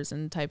lovers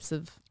and types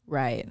of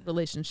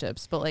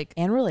relationships, but like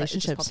and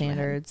relationship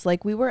standards.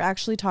 Like we were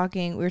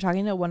talking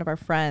to one of our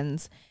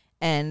friends,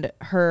 and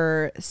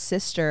her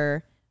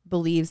sister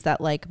believes that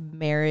like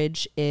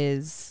marriage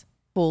is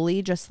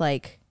fully just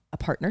like a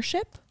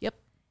partnership. Yep.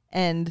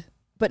 And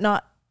but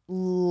not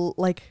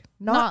like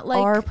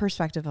our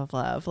perspective of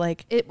love.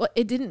 Like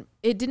it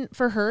didn't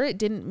for her, it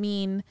didn't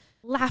mean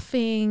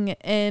laughing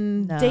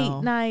and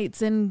date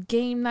nights and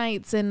game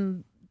nights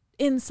and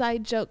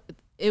inside joke.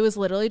 It was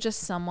literally just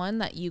someone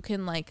that you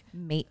can like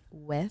mate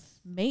with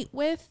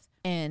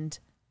and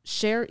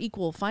share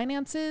equal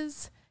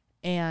finances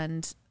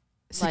and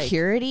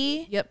security.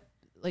 Like, yep.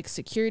 Like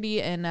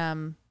security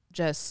and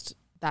just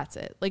that's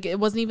it. Like it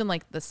wasn't even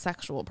like the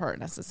sexual part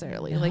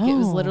necessarily. No. Like it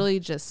was literally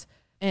just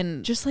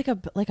just like a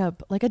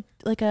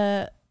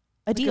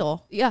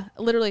deal. Yeah,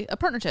 literally a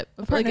partnership.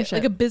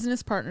 Like a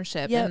business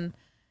partnership. Yep. And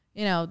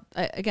you know,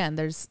 again,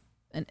 there's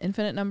an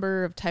infinite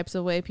number of types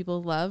of way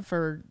people love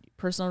for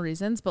personal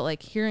reasons, but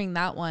like hearing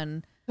that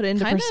one put it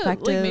into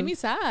perspective like made me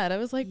sad. I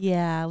was like,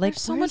 yeah, like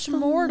there's so much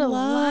more to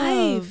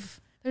life.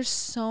 There's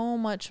so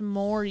much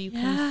more you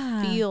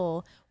can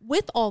feel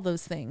with all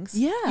those things.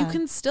 Yeah, you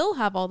can still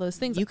have all those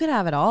things. You could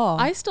have it all.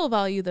 I still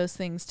value those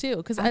things too,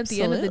 because at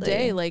the end of the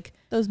day, like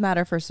those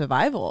matter for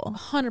survival.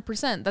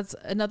 100%. That's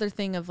another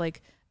thing of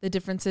like the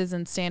differences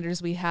and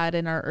standards we had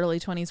in our early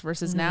 20s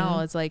versus now.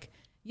 Is like,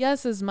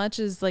 yes, as much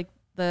as like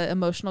the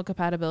emotional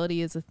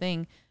compatibility is a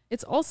thing,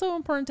 it's also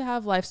important to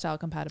have lifestyle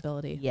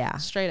compatibility. Yeah.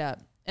 Straight up.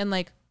 And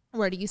like,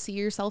 where do you see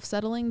yourself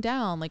settling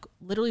down? Like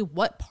literally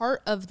what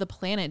part of the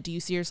planet do you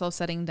see yourself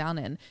settling down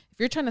in? If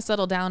you're trying to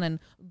settle down in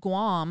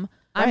Guam,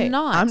 I'm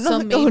not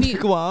going to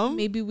Guam.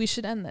 Maybe we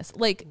should end this.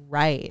 Like,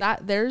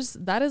 that is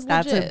legit.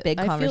 That's a big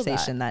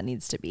conversation that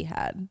needs to be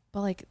had.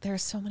 But like,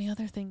 there's so many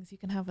other things you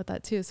can have with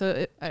that too.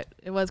 So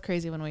it was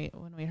crazy when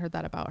we heard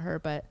that about her,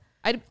 but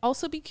I'd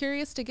also be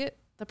curious to get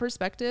the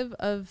perspective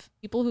of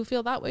people who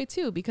feel that way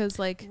too, because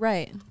like,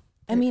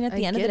 I mean, at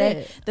the end of the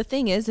day, the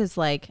thing is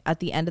like at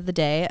the end of the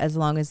day, as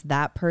long as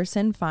that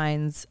person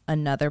finds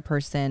another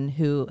person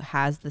who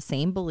has the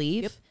same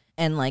belief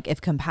and like if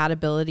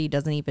compatibility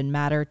doesn't even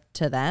matter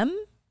to them,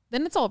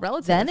 then it's all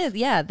relative.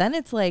 Then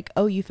it's like,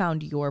 oh, you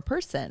found your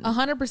person.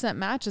 100%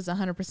 match is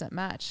 100%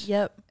 match.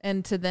 Yep.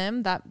 And to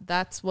them,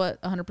 that's what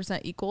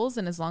 100% equals.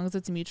 And as long as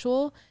it's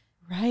mutual,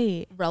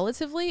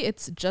 relatively,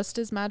 it's just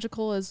as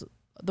magical as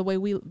the way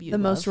we view the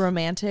most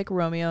romantic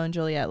Romeo and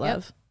Juliet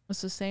love. Yep.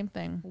 It's the same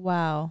thing.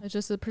 Wow. It's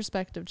just a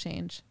perspective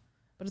change,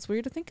 but it's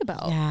weird to think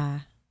about.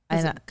 Yeah.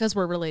 Because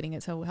we're relating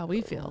it to how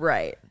we feel.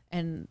 Right.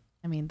 And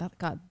I mean,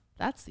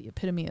 that's the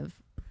epitome of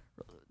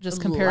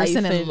just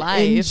comparison in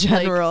life. In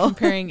general. Like,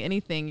 comparing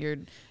anything,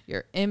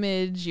 your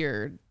image,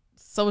 your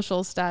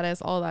social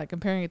status, all that,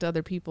 comparing it to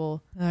other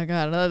people. Oh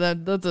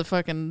God, that's a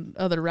fucking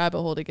other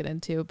rabbit hole to get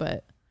into,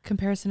 but.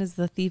 Comparison is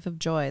the thief of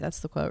joy. That's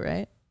the quote,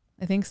 right?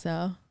 I think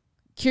so.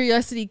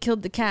 Curiosity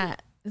killed the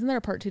cat. Isn't there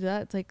a part 2 to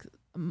that? It's like,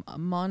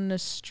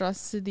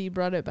 monstrosity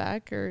brought it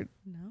back, or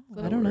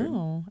no? I don't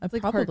know. It's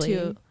like probably.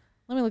 Part 2.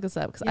 Let me look this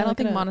up because I don't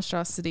think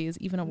monstrosity is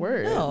even a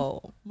word.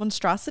 No,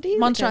 monstrosity. A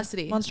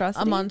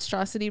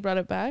monstrosity brought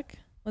it back.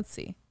 Let's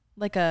see.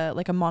 Like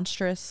a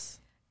monstrous.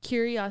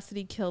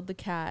 Curiosity killed the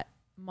cat.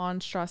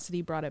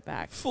 Monstrosity brought it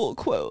back. Full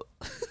quote.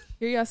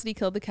 Curiosity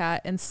killed the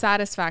cat, and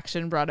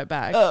satisfaction brought it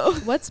back. Oh.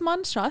 What's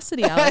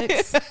monstrosity,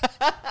 Alex?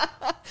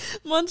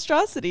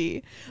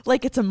 Monstrosity.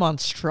 Like it's a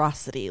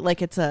monstrosity.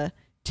 Like it's a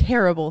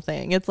terrible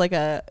thing. It's like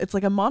a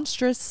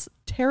monstrous,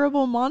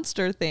 terrible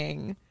monster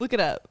thing. Look it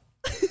up.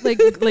 like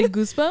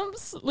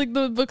Goosebumps? Like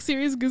the book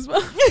series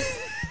Goosebumps?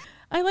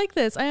 I like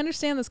this. I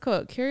understand this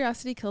quote.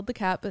 Curiosity killed the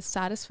cat, but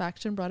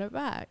satisfaction brought it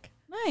back.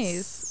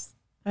 Nice.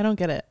 I don't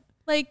get it.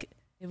 Like,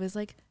 it was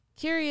like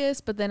curious,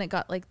 but then it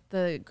got like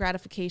the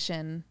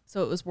gratification,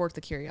 so it was worth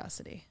the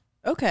curiosity.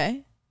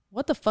 Okay.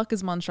 What the fuck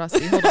is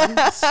monstrosity? Hold on.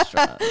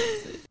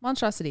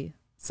 Monstrosity.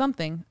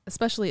 Something,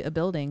 especially a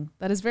building,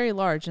 that is very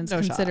large and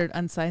is considered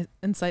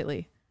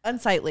unsightly.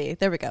 Unsightly.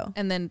 There we go.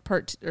 And then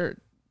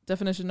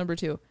definition number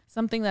 2.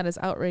 Something that is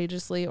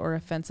outrageously or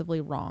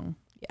offensively wrong.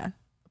 Yeah.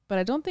 But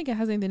I don't think it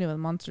has anything to do with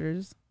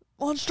monsters.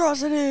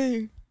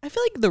 Monstrosity. I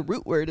feel like the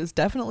root word is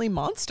definitely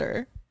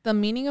monster. The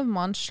meaning of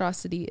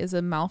monstrosity is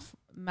a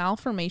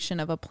malformation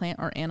of a plant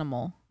or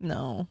animal.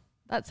 No.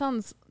 That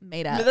sounds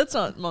made up. No, that's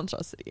not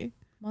monstrosity.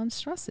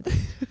 Monstrosity.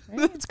 Right?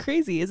 That's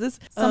crazy. Is this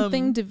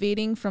something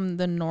deviating from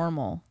the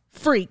normal?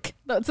 Freak.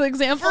 That's an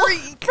example.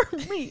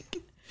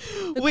 Freak.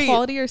 The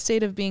quality or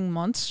state of being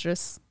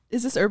monstrous.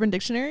 Is this Urban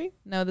Dictionary?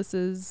 No, this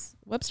is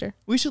Webster.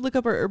 We should look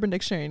up our Urban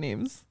Dictionary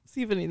names.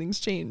 See if anything's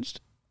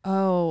changed.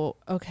 Oh,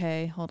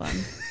 okay. Hold on.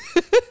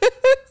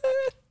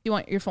 You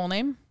want your full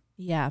name?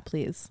 Yeah,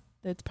 please.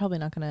 It's probably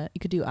not gonna. You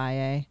could do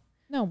IA.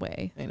 No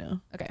way. I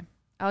know. Okay.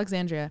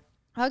 Alexandria.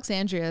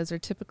 Alexandrias are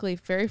typically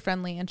very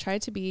friendly and try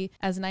to be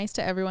as nice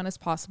to everyone as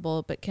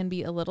possible, but can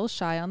be a little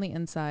shy on the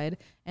inside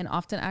and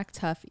often act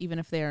tough even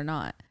if they are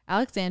not.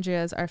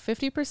 Alexandrias are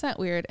 50%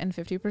 weird and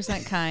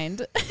 50%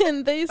 kind,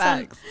 and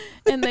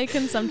they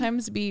can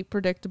sometimes be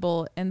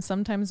predictable and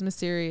sometimes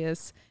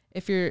mysterious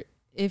if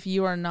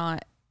you are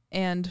not.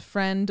 And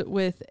friend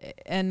with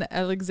an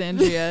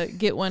Alexandria,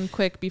 get one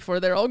quick before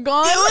they're all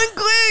gone. Get one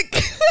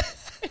quick.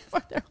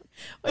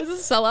 What is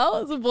this, a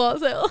sellout? Is it a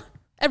blowout sale?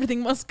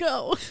 Everything must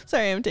go.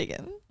 Sorry, I'm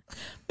taken.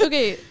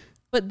 Okay,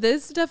 but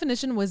this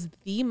definition was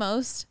the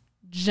most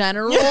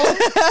general.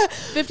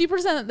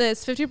 50%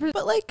 this, 50%.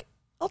 But like,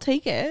 I'll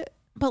take it.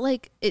 But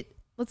like,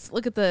 let's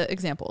look at the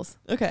examples.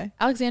 Okay.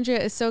 Alexandria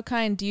is so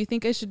kind. Do you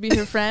think I should be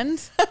her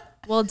friend?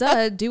 Well,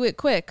 duh. Do it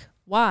quick.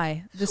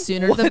 Why? The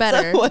sooner the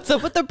better. What's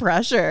up with the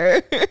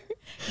pressure?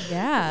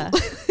 Yeah.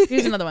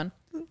 Here's another one.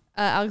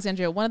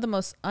 Alexandria, one of the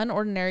most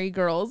unordinary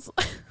girls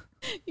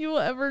you will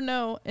ever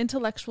know.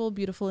 Intellectual,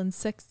 beautiful, and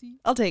sexy.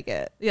 I'll take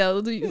it. Yeah,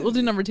 we'll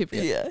do number 2 for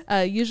you.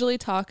 Yeah. Usually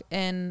talk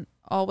and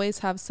always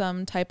have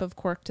some type of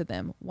quirk to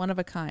them. One of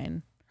a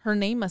kind. Her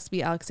name must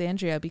be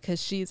Alexandria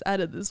because she's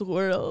out of this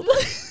world.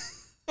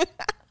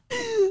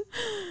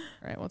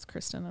 All right, what's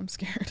Kristen? I'm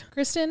scared.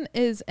 Kristen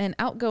is an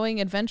outgoing,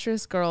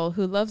 adventurous girl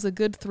who loves a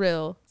good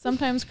thrill.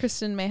 Sometimes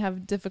Kristen may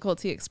have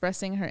difficulty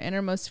expressing her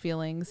innermost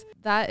feelings.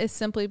 That is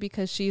simply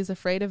because she is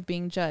afraid of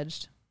being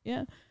judged.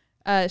 Yeah.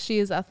 She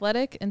is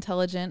athletic,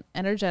 intelligent,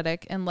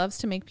 energetic, and loves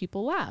to make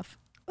people laugh.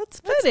 That's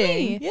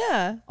fitting. Me.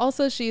 Yeah.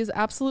 Also, she is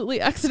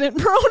absolutely accident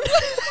prone.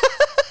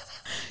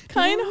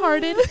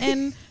 Kind-hearted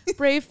and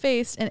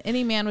brave-faced, and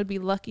any man would be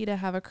lucky to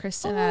have a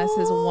Kristen as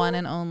his one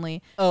and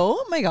only.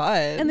 Oh my God.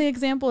 And the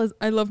example is,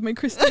 I love my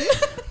Kristen.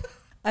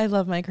 I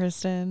love my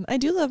Kristen. I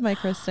do love my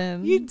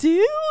Kristen. You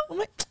do? Oh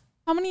my.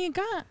 How many you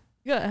got?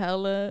 You got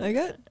hella. I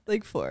got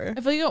like 4.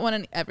 I feel you got one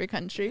in every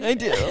country. I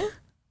do.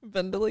 I've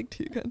been to like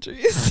 2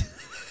 countries.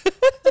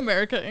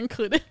 America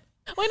included.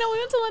 Wait, no, we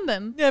went to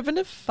London. Yeah, I've been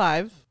to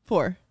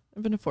 4.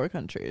 I've been to 4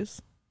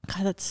 countries.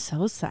 God, that's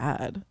so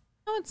sad.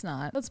 No, it's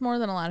not. That's more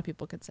than a lot of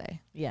people could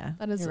say. Yeah,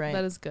 That is right.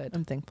 that is good.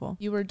 I'm thankful.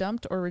 You were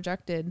dumped or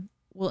rejected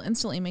will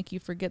instantly make you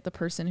forget the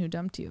person who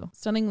dumped you.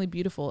 Stunningly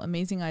beautiful,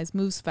 amazing eyes,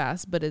 moves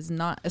fast, but is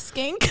not a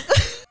skank.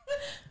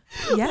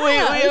 Yeah.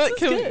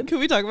 Wait. Can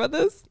we talk about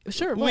this?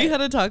 Sure. We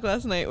had a talk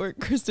last night where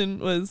Kristen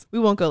was. We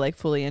won't go like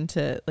fully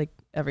into like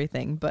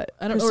everything, but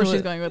I don't know where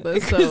she's going with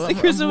this. So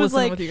Kristen I'm was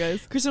like, with you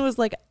guys. Kristen was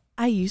like,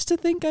 I used to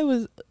think I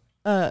was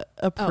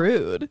a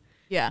prude.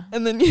 Yeah.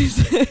 And then you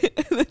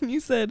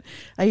said,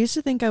 I used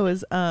to think I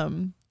was how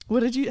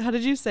did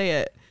you say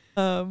it?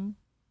 I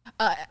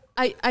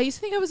used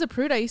to think I was a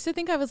prude. I used to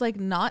think I was like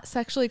not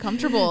sexually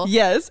comfortable.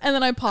 Yes. And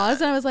then I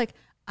paused and I was like,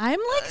 I'm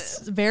like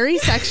very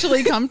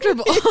sexually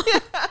comfortable.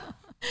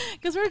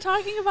 Because we're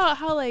talking about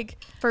how,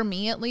 like, for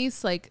me at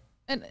least, like,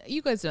 and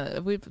you guys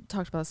know, we've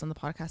talked about this on the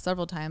podcast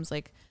several times,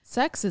 like,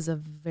 sex is a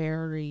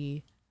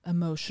very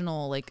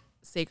emotional, like,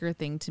 sacred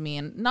thing to me.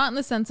 And not in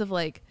the sense of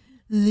like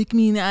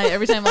me in the eye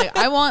every time. Like,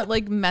 I want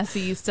like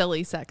messy,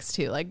 silly sex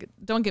too. Like,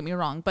 don't get me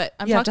wrong, but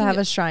you have to have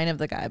a shrine of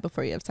the guy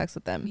before you have sex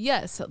with them.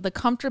 Yes, the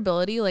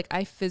comfortability. Like,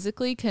 I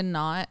physically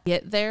cannot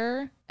get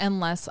there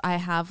unless I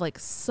have like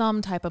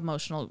some type of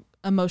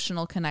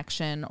emotional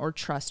connection or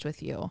trust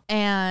with you.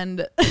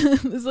 And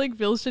this like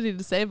feels shitty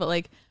to say, but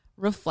like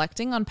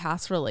reflecting on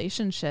past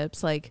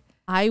relationships, like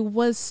I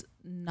was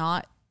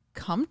not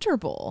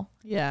comfortable.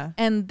 Yeah.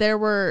 And there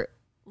were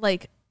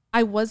like,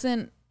 I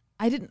didn't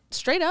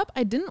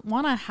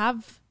want to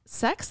have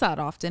sex that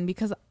often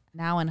because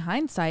now in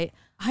hindsight,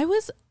 I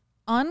was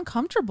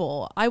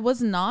uncomfortable. I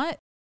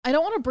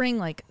don't want to bring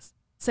like,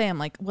 say I'm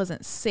like,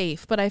 wasn't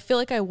safe, but I feel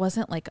like I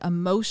wasn't like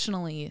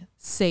emotionally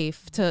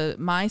safe to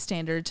my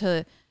standard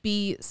to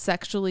be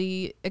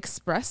sexually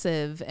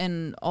expressive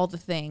and all the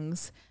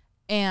things.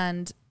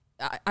 And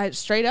I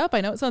straight up,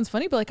 I know it sounds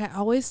funny, but like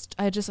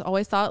I just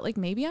always thought like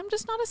maybe I'm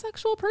just not a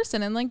sexual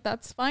person, and like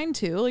that's fine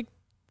too. Like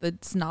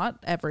that's not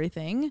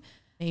everything.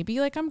 Maybe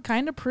like I'm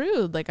kind of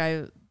prude. Like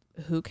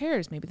who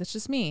cares? Maybe that's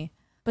just me.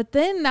 But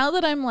then now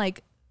that I'm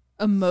like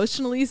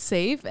emotionally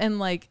safe and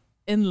like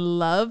in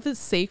love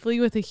safely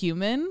with a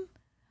human,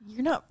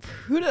 you're not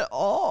prude at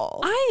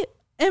all. I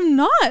am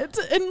not.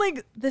 And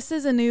like this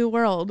is a new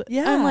world.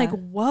 Yeah. I'm like,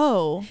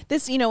 whoa.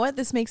 This, you know what?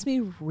 This makes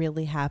me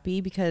really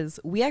happy because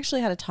we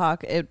actually had a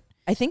talk.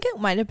 I think it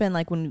might have been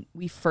like when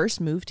we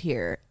first moved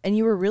here and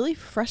you were really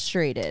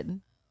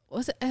frustrated.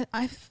 Was it?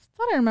 I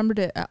thought I remembered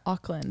it at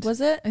Auckland.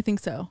 Was it? I think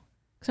so.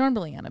 Because I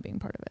remember Leanna being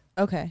part of it.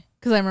 Okay.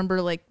 Because I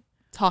remember like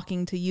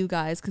talking to you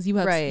guys because you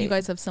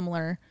guys have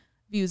similar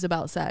views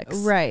about sex.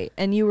 Right.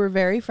 And you were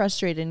very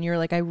frustrated and you're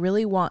like, I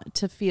really want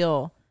to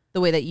feel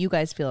the way that you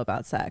guys feel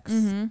about sex.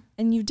 Mm-hmm.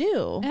 And you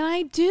do. And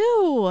I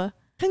do.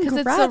 Because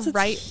it's the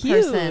right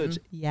person.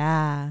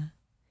 Yeah.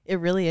 It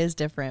really is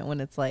different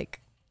when it's like,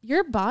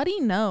 your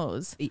body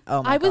knows.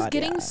 Oh my I was God,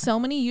 getting so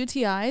many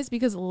UTIs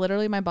because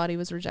literally my body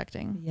was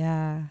rejecting.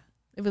 Yeah.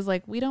 It was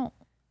like, we don't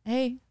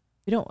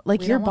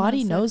like your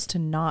body knows to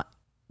not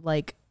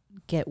like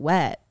get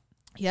wet.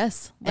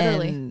 Yes,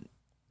 literally. And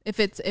if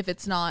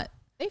it's not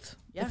safe,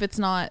 if it's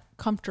not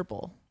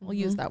comfortable, we'll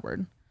use that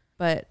word.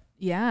 But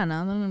yeah,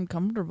 now that I'm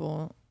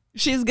comfortable,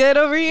 she's good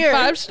over here.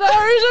 5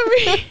 stars over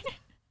here.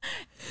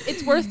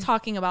 It's worth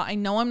talking about. I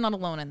know I'm not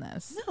alone in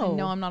this. No. I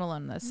know I'm not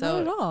alone in this.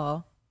 So not at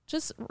all.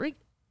 Just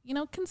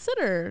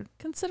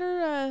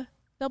consider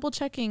double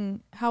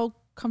checking how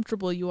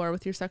comfortable you are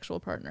with your sexual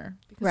partner,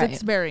 because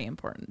it's very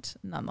important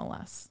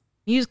nonetheless.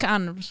 Use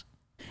condoms.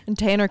 And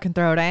Tanner can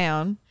throw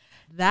down.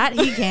 That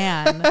he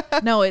can.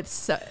 No,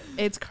 it's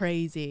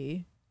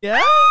crazy.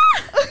 Yeah.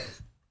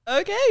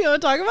 Okay, you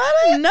want to talk about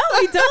it? No,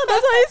 we don't.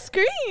 That's why I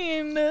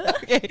screamed.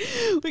 Okay,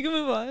 we can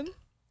move on.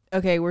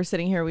 Okay, we're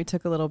sitting here. We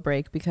took a little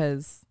break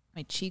because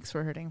my cheeks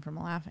were hurting from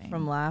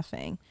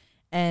laughing.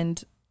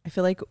 And I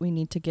feel like we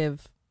need to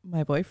give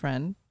my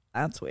boyfriend.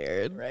 That's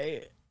weird.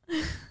 Right.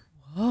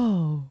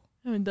 Whoa.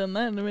 I haven't done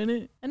that in a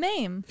minute. A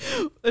name.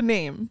 A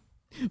name.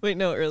 Wait,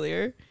 no,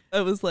 earlier.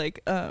 I was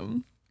like,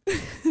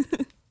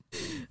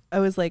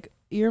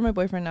 you're my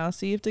boyfriend now,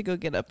 so you have to go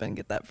get up and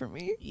get that for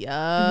me.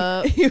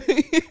 Yup.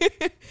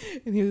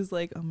 And he was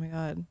like, oh my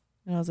God.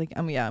 And I was like,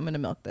 yeah, I'm going to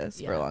milk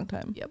this for a long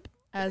time. Yep.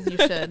 As you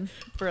should.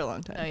 For a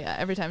long time. Oh yeah.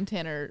 Every time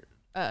Tanner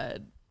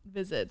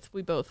visits,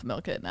 we both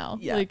milk it now.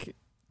 Yeah. Like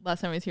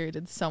last time I was here, he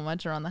did so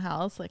much around the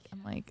house. Like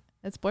I'm like,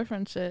 it's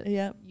boyfriend shit.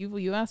 Yeah.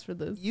 You asked for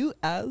this. You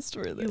asked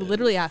for this. You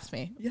literally asked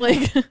me. Yeah.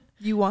 Like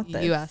you want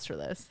this. You asked for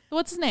this.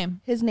 What's his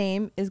name? His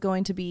name is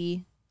going to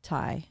be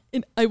Ty.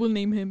 And I will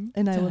name him.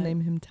 And Ty. I will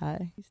name him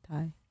Ty. He's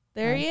Ty.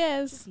 There Ty. he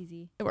is. It's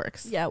easy. It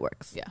works. Yeah, it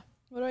works. Yeah.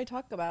 What do I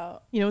talk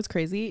about? You know what's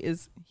crazy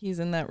is he's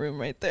in that room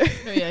right there.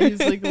 Oh yeah,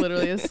 he's like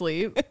literally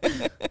asleep.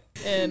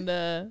 And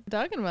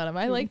talking about him.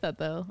 I like that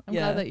though. I'm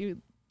glad that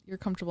you're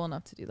comfortable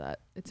enough to do that.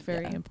 It's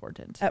very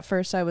important. At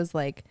first I was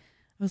like,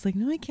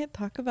 no, I can't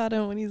talk about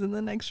him when he's in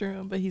the next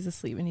room, but he's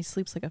asleep and he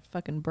sleeps like a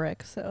fucking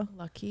brick. So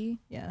lucky.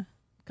 Yeah.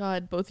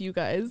 God, both you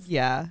guys.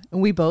 Yeah.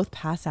 And we both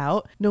pass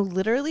out. No,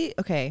 literally.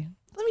 Okay.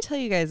 Let me tell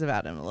you guys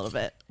about him a little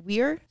bit.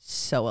 We are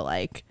so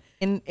alike.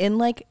 In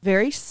like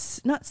very,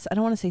 not, I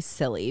don't want to say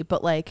silly,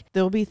 but like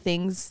there'll be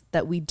things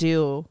that we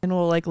do and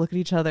we'll like look at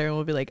each other and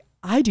we'll be like,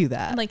 I do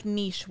that. In like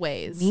niche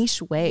ways.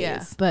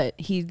 Yeah. But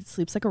he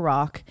sleeps like a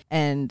rock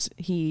and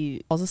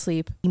he falls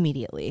asleep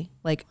immediately.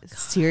 Like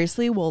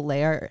seriously, we'll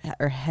lay our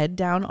head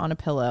down on a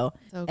pillow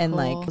and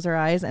like close our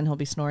eyes and he'll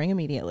be snoring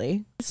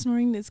immediately.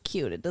 Snoring is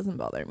cute. It doesn't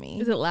bother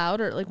me. Is it loud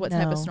or like what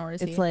type of snore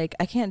is he? It's like,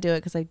 I can't do it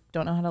because I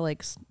don't know how to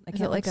like, I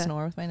can't like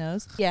snore with my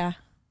nose. Yeah.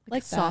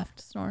 Like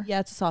soft snore. Yeah,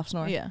 it's a soft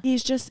snore. Yeah.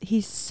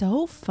 He's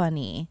so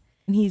funny.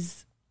 And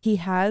he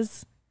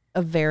has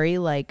a very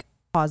like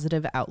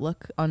positive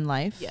outlook on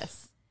life.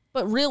 Yes.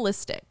 But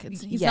realistic.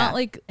 He's not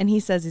like, and he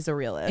says he's a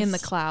realist. in the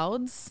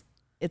clouds.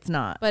 It's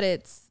not. But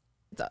it's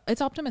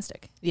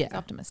optimistic. Yeah. It's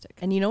optimistic.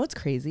 And you know what's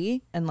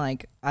crazy? And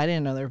like, I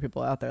didn't know there were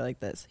people out there like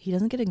this. He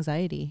doesn't get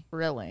anxiety.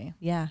 Really?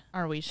 Yeah.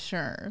 Are we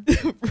sure?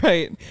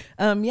 Right.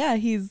 Yeah,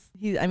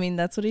 I mean,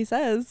 that's what he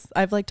says.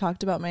 I've like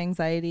talked about my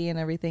anxiety and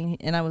everything.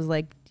 And I was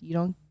like, you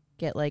don't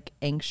get like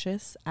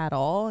anxious at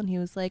all? And he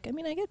was like, I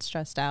mean, I get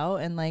stressed out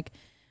and like,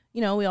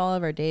 you know, we all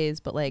have our days,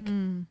 but like,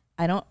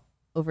 I don't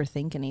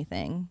overthink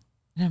anything.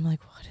 And I'm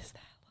like, what is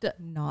that?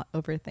 Not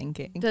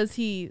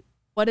overthinking.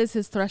 What is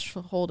his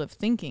threshold of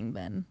thinking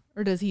then?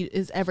 Or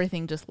is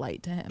everything just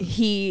light to him?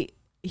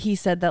 He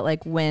said that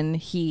like when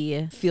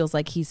he feels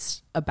like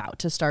he's about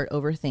to start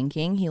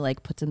overthinking, he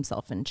like puts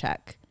himself in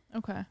check.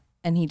 Okay.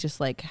 And he just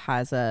like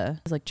has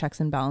like checks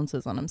and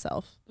balances on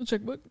himself. A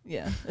checkbook?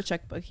 Yeah, a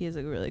checkbook. He has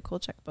a really cool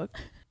checkbook.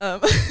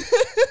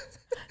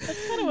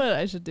 That's kind of what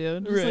I should do.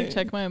 Just like Right.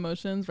 check my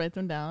emotions, write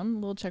them down. A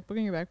little checkbook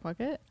in your back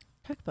pocket.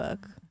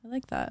 Checkbook. I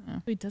like that. Yeah.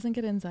 He doesn't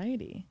get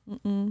anxiety.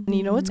 And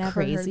you know what's Never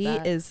heard crazy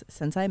that. is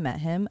since I met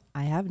him,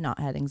 I have not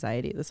had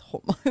anxiety this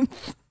whole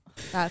month.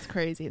 That's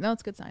crazy. No,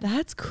 it's a good sign.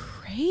 That's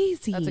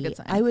crazy. That's a good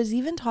sign. I was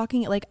even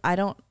talking like I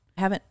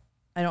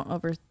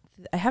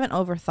haven't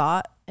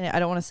overthought, and I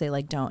don't want to say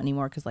like don't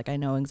anymore because like I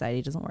know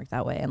anxiety doesn't work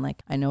that way, and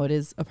like I know it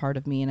is a part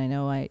of me, and I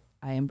know I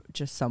am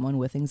just someone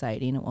with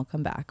anxiety and it will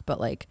come back, but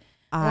like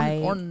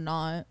or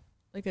not.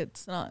 Like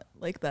it's not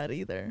like that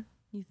either.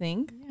 you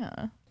think?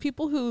 Yeah.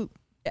 People who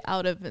get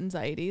out of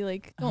anxiety,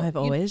 like I've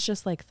always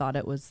just like thought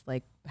it was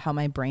like how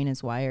my brain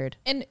is wired.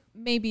 and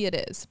maybe it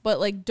is, but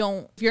like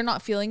if you're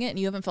not feeling it and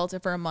you haven't felt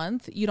it for a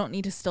month, you don't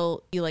need to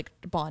still be like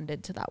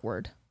bonded to that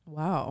word.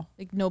 Wow.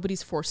 Like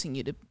nobody's forcing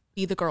you to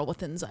be the girl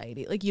with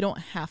anxiety. Like you don't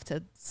have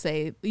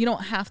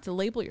to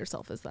label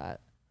yourself as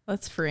that.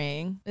 That's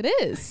freeing. It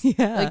is.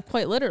 Yeah. Like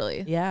quite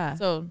literally. Yeah.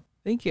 So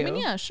Thank you. I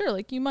mean, yeah, sure.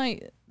 Like you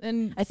might,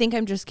 and I think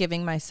I'm just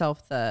giving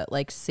myself the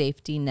like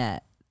safety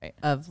net Right.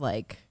 of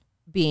like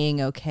being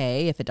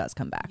okay if it does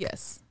come back.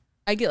 yes,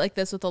 I get like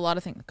this with a lot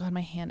of things. God,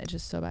 my hand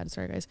itches so bad.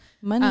 Sorry, guys.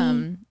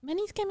 Money.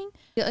 Money's coming. I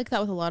get like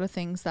that with a lot of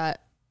things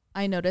that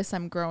I notice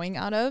I'm growing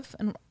out of,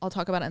 and I'll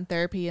talk about it in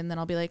therapy, and then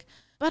I'll be like,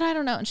 but I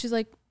don't know. And she's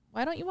like,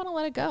 why don't you want to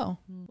let it go?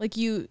 Like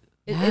it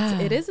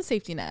is a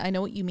safety net. I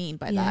know what you mean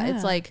by that. It's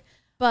Yeah. like,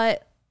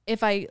 but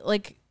if I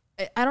like,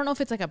 I don't know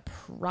if it's like a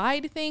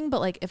pride thing, but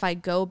like if I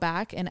go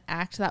back and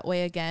act that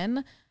way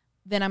again,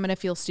 then I'm going to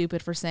feel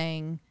stupid for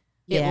saying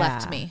it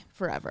left me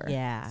forever.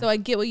 Yeah. So I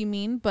get what you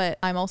mean, but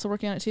I'm also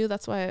working on it too.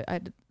 That's why I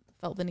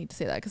felt the need to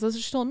say that, because that's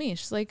what she told me.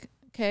 She's like,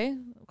 okay,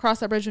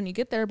 cross that bridge when you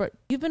get there, but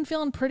you've been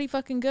feeling pretty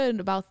fucking good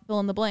about fill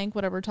in the blank,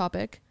 whatever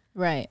topic,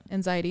 Right.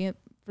 anxiety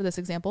for this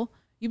example.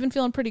 You've been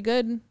feeling pretty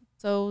good.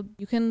 So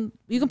you can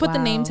put the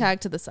name Wow. tag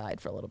to the side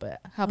for a little bit.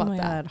 How Oh about my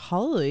that? God.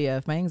 Hallelujah.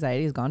 If my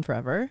anxiety is gone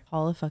forever.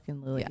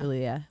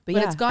 Hallelujah. But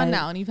it's gone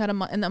now, and you've had a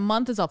month, and a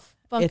month is a It's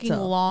fucking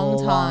a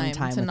long time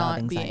to without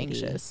not be anxiety.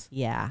 anxious.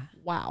 Yeah.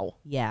 Wow.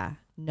 Yeah.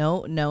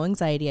 No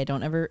anxiety. I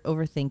don't ever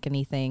overthink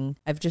anything.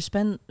 I've just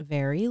been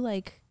very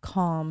like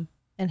calm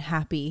and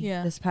happy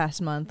this past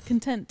month.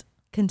 Content,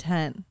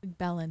 Content.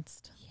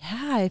 balanced.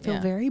 Yeah. I feel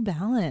Yeah. very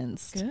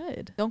balanced.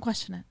 Good. Don't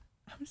question it.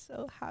 I'm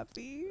so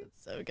happy.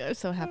 So good.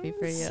 So happy I'm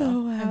for you.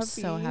 so I'm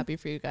so happy. happy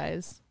for you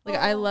guys. Like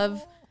I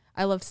love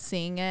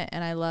seeing it,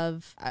 and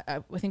I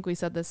think we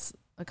said this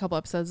a couple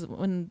episodes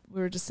when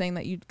we were just saying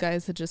that you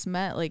guys had just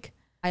met. Like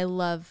I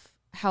love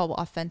how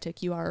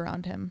authentic you are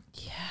around him.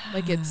 Yeah.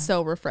 Like it's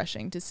so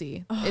refreshing to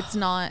see. It's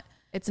not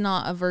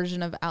a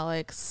version of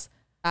Alex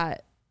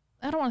that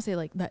I don't want to say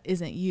like that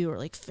isn't you or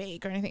like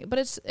fake or anything, but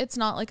it's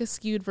not like a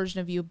skewed version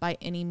of you by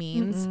any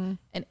means.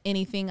 And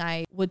anything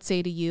I would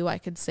say to you, I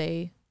could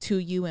say to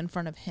you in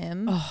front of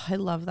him. Oh, I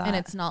love that. And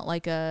it's not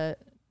like a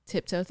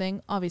tiptoe thing.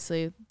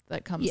 Obviously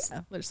that comes,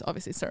 Yeah. there's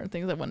obviously certain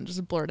things I wouldn't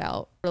just blurt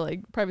out for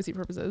like privacy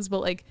purposes,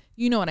 but like,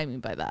 you know what I mean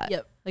by that.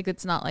 Yep. Like,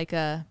 it's not like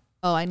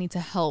oh, I need to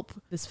help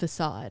this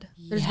facade.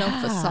 There's no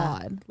Yeah.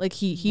 facade. Like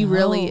he No.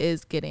 really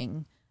is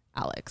getting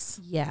Alex.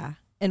 Yeah.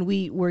 And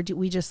we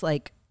just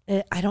like,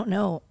 I don't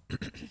know.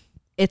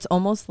 It's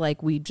almost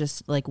like we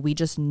just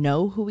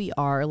know who we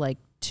are, like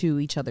to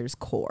each other's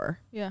core.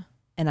 Yeah.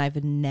 And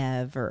I've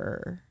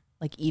never,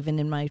 like, even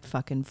in my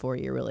fucking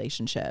 4-year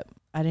relationship,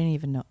 I didn't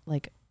even know.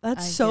 Like,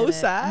 that's I so get it.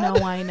 sad.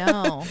 No, I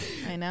know.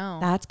 I know.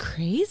 That's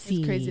crazy.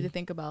 It's crazy to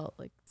think about,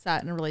 like,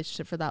 sat in a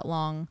relationship for that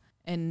long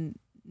and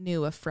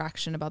knew a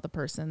fraction about that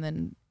person,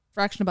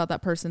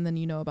 than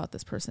you know about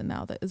this person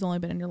now that has only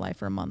been in your life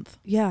for a month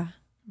Yeah.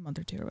 or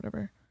two or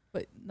whatever.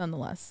 But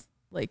nonetheless,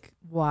 like,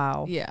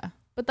 Wow. yeah.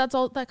 But that's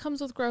all that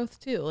comes with growth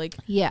too. Like,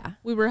 Yeah.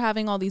 we were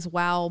having all these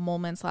wow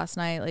moments last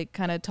night, like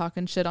kind of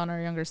talking shit on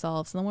our younger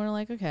selves. And then we're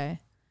like, okay.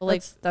 But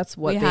like, That's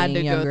what we had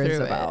being to go younger is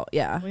through about.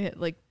 Yeah.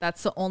 like,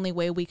 that's the only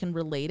way we can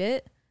relate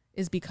it,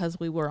 is because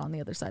we were on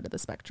the other side of the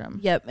spectrum.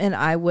 Yep. And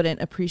I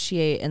wouldn't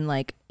appreciate and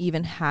like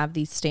even have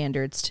these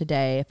standards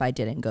today if I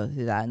didn't go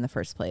through that in the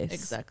first place.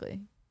 Exactly.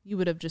 You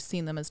would have just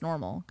seen them as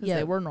normal because Yeah.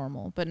 they were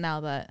normal. But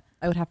now that,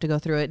 I would have to go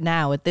through it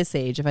now at this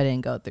age if I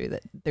didn't go through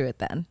it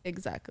then.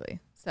 exactly.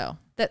 So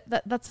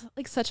that's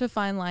like such a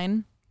fine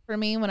line for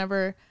me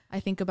whenever I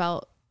think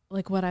about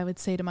like what I would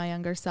say to my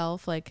younger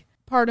self. Like,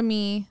 part of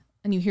me,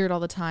 and you hear it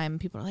all the time,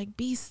 people are like,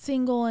 be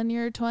single in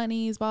your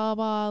 20s, blah,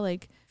 blah,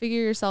 like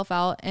figure yourself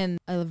out. And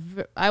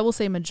I will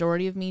say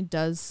majority of me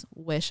does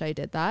wish I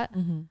did that.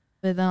 Mm-hmm.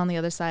 But then on the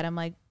other side, I'm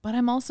like, but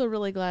I'm also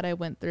really glad I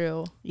went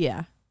through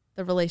Yeah.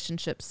 the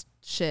relationships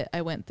shit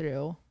I went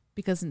through,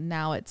 because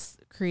now it's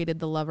created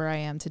the lover I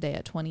am today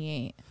at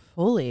 28.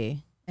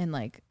 Fully. And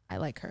like, I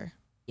like her.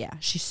 Yeah.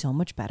 She's so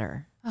much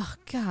better. Oh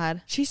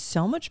God. She's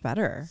so much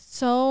better.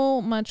 So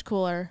much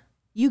cooler.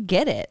 You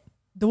get it.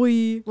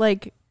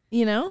 Like,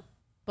 you know?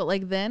 But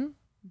like then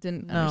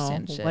didn't No.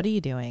 understand shit. What are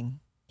you doing?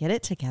 Get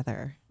it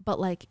together. But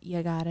like,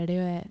 you gotta do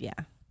it. Yeah.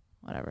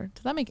 Whatever.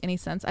 Does that make any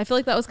sense? I feel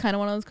like that was kind of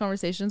one of those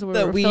conversations where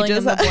That we we were filling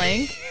in just- the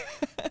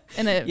blank.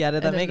 And it Yeah,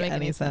 did that didn't make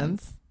any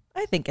sense?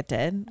 I think it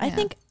did. I Yeah.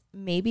 think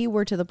maybe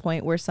we're to the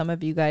point where some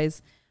of you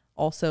guys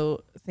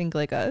also think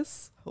like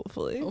us.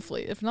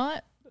 Hopefully. If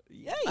not,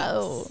 Yikes.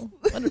 oh,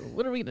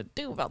 what are we gonna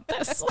do about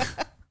this?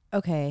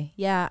 Okay.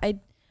 Yeah. I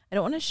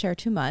don't want to share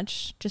too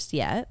much just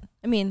yet.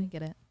 I I mean,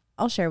 get it.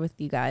 I'll share with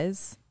you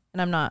guys,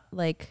 and I'm not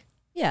like,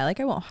 yeah, like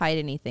I won't hide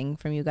anything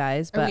from you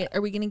guys, but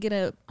Are we gonna get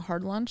a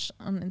hard launch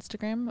on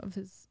Instagram of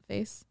his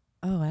face?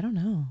 oh, I don't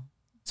know.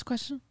 It's a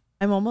question.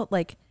 I'm almost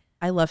like,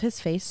 I love his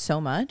face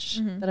so much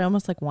that I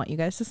almost like want you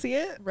guys to see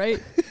it.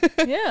 Right.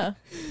 Yeah.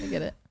 I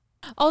get it.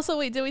 Also,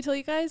 wait, did we tell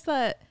you guys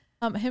that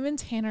him and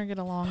Tanner get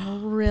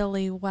along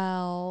really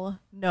well?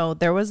 No,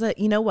 there was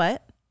you know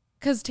what?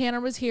 Because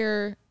Tanner was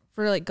here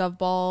for like Gov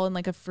Ball in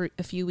like a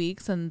few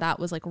weeks, and that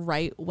was like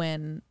right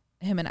when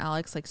him and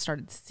Alex like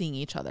started seeing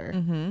each other.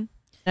 Mm-hmm. And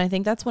I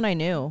think that's when I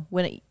knew.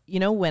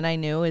 When I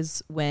knew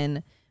is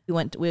when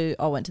we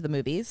all went to the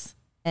movies,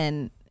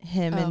 and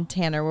him and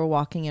Tanner were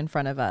walking in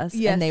front of us,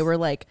 Yes. and they were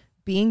like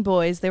being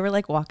boys. They were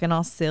like walking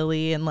all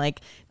silly, and like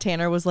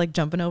Tanner was like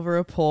jumping over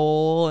a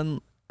pole,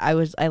 and I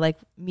like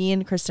me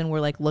and Kristen were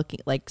like looking,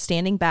 like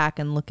standing back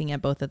and looking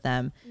at both of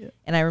them. Yeah.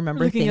 And I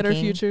remember Looking thinking, at our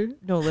future.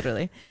 No,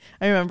 literally.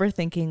 I remember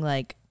thinking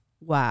like,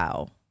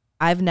 wow,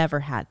 I've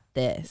never had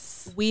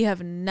this. We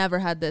have never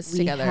had this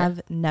together. We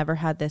have never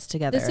had this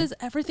together. This is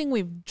everything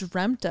we've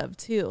dreamt of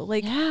too.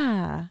 Like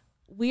yeah.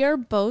 we are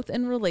both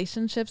in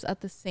relationships at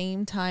the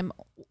same time,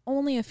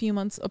 only a few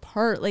months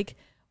apart. Like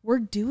we're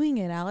doing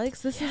it,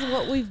 Alex. This is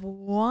what we've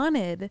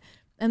wanted.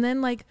 And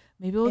then like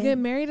maybe we'll get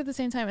married at the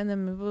same time, and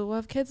then maybe we'll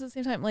have kids at the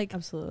same time. Like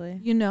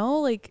Absolutely. you know,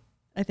 like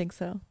I think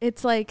so.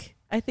 it's like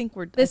I think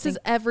this is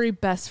every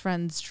best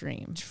friend's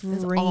dream.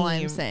 Is all I'm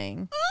Dream.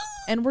 saying.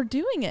 And we're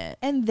doing it.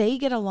 and they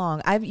get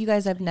along. I've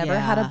never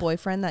had a Yeah.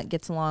 boyfriend that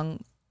gets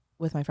along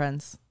with my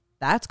friends.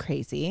 That's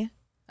crazy.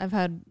 I've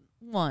had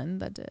one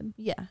that did.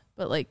 Yeah.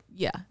 But like,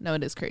 yeah, no,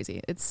 it is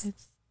crazy.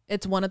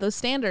 It's one of those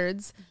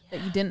standards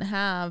that you didn't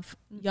have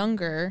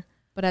younger,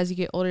 but as you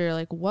get older, you're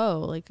like,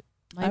 whoa, like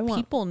my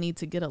people need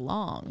to get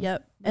along.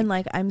 Yep. And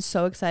like I'm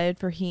so excited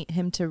for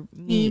him to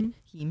meet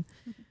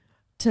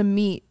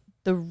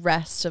the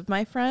rest of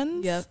my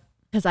friends. Yep.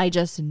 Because I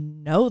just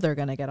know they're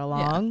gonna get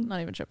along. Yeah,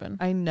 not even tripping.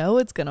 I know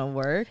it's gonna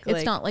work.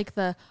 It's not like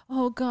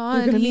oh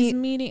God, gonna he's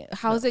meeting.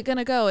 How's it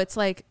gonna go? It's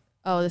like,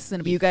 oh, this is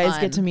gonna be you guys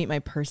fun. get to meet my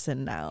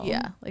person now.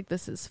 Yeah, like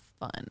this is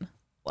fun.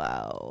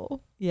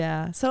 Wow.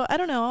 Yeah. So I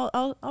don't know.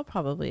 I'll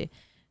probably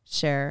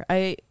share.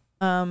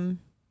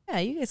 Yeah,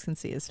 you guys can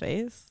see his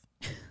face.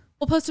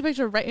 We'll post a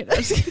picture right now.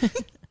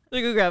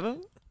 Like go grab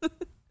him.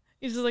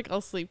 He's just like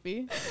all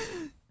sleepy.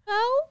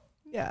 How?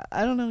 Yeah.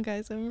 I don't know,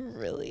 guys. I'm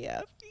really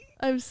happy.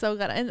 I'm so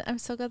glad, and I'm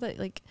so glad that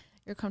like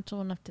you're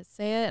comfortable enough to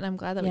say it, and I'm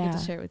glad that we get to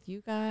Yeah. share it with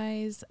you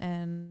guys.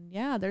 And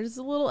yeah, there's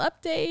a little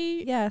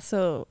update. Yeah.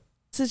 So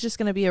this is just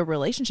gonna be a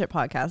relationship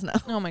podcast now.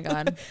 Oh my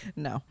God,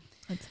 No,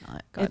 it's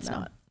not. God, it's no.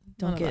 not.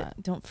 None of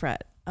that. Don't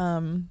fret.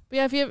 But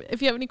yeah, if you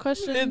have any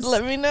questions,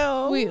 Let me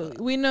know.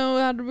 we know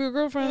how to be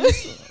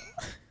girlfriends.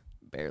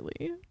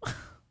 Barely.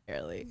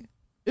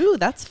 Ooh,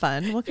 that's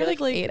fun. What You're kind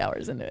like of 8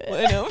 hours into it.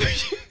 I know.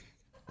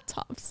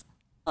 Tops.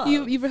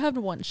 You've had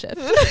one shift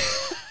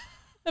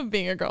of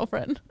being a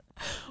girlfriend.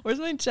 Where's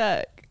my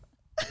check?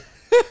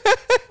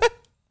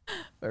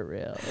 For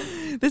real.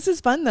 This is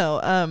fun though.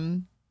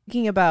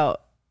 Thinking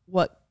about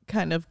what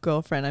kind of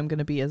girlfriend I'm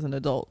gonna be as an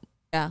adult.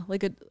 Yeah,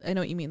 like I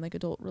know what you mean, like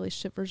adult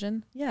relationship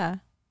version. Yeah.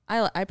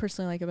 I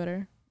personally like it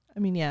better. I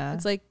mean, yeah.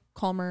 It's like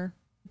calmer.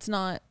 It's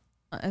not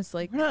as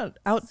like We're not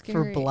out for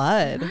scary.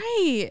 blood.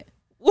 Right.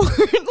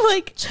 We're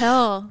like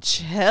Chill.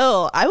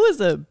 I was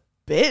a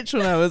bitch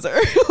when I was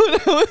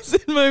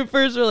in my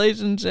first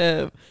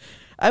relationship.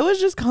 I was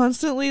just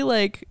constantly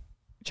like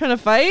trying to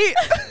fight.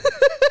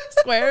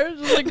 Square.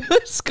 Just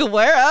like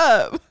Square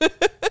up.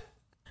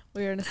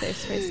 we're in a safe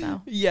space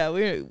now. Yeah,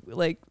 we're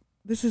like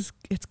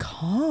it's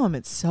calm.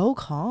 It's so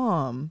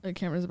calm. The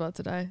camera's about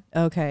to die.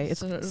 Okay. It's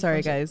So-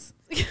 sorry guys.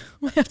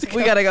 We have to go.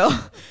 We gotta go.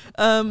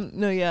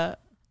 No, yeah.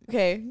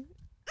 Okay.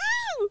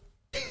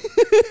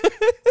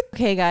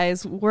 Okay,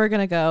 guys, we're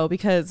gonna go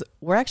because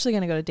we're actually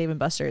gonna go to Dave and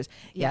Buster's.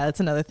 Yeah, that's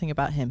another thing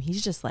about him.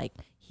 He's just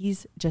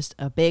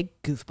a big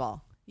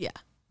goofball. Yeah,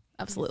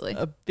 absolutely.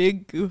 A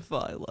big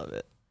goofball. I love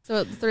it.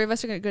 So the three of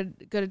us are gonna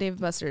go to Dave &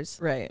 Buster's.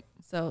 Right.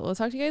 So we'll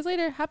talk to you guys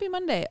later. Happy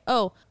Monday.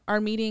 Oh,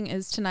 our meeting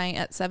is tonight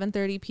at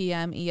 7:30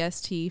 p.m.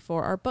 EST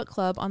for our book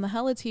club on the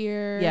Hella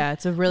Tier. Yeah,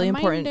 it's a really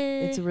important.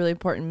 Reminder. It's a really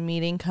important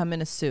meeting. Come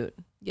in a suit.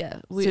 Yeah,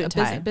 Suit and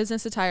tie.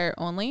 business attire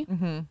only.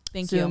 Mm-hmm.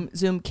 Thank you.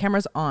 Zoom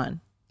cameras on.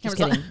 Just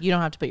Cameras kidding. You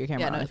don't have to put your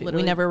camera Yeah, on. no, We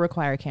literally. never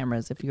require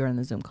cameras if you're in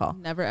the Zoom call.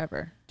 Never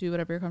ever. Do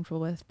whatever you're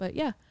comfortable with. But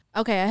yeah.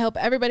 Okay, I hope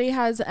everybody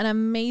has an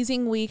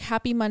amazing week.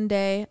 Happy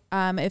Monday.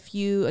 If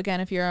you're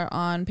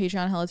on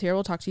Patreon Hella Tier,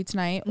 we'll talk to you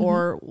tonight,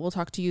 or we'll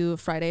talk to you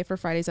Friday for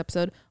Friday's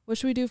episode. What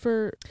should we do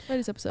for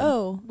Friday's episode?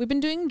 Oh. We've been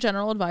doing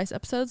general advice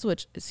episodes,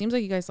 which it seems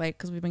like you guys like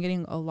because we've been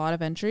getting a lot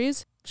of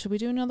entries. Should we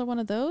do another one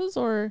of those,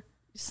 or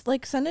Just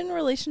like send in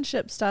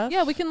relationship stuff.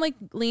 yeah, we can like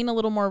lean a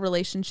little more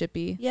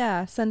relationshipy.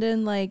 Yeah, send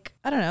in like,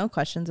 I don't know,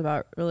 questions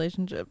about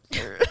relationships.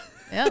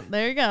 Yeah,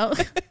 there you go.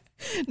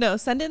 No,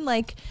 send in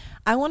like,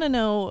 I want to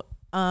know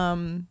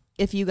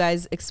if you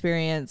guys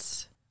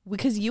experience,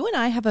 because you and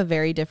I have a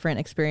very different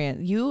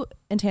experience. You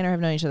and Tanner have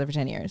known each other for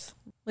 10 years.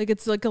 Like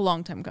it's like a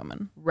long time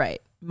coming.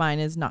 Right. Mine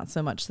is not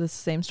so much the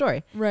same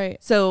story. Right.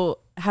 So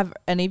have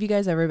any of you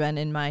guys ever been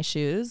in my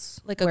shoes?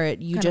 Like where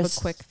you kind just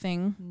of a quick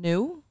thing.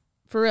 knew?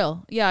 For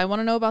real. Yeah. I want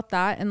to know about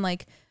that and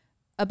like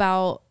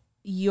about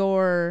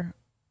your,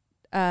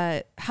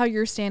 how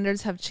your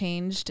standards have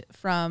changed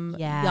from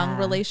young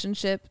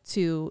relationship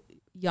to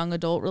young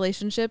adult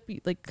relationship.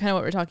 Like kind of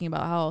what we're talking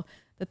about, how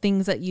the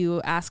things that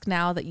you ask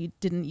now that you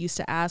didn't used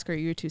to ask, or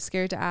you're too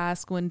scared to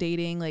ask when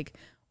dating, like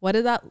what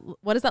does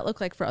that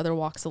look like for other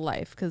walks of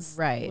life? Because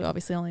we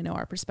obviously only know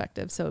our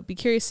perspective. So be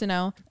curious to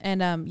know.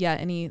 And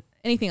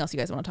anything else you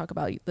guys want to talk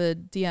about, the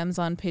DMs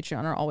on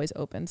Patreon are always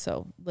open.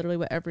 So literally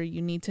whatever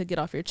you need to get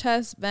off your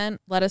chest,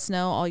 vent, let us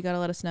know. All you got to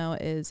let us know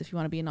is if you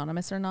want to be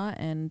anonymous or not.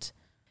 And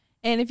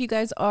if you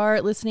guys are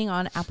listening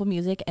on Apple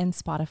Music and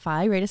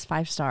Spotify, rate us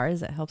 5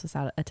 stars. It helps us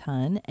out a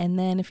ton. And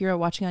then if you're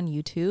watching on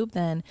YouTube,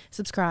 then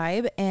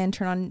subscribe and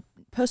turn on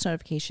post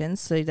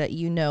notifications so that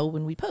you know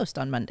when we post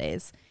on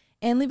Mondays.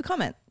 And leave a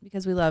comment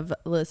because we love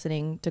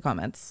listening to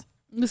comments.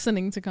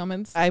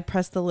 I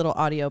press the little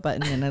audio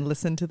button and I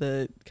listen to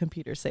the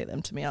computer say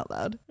them to me out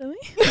loud. Really?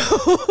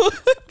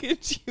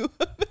 Could you?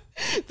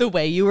 The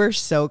way you were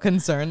so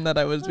concerned that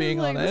I was being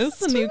like, honest.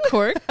 This is a new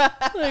quirk.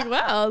 Like,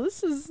 wow,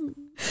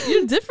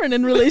 you're different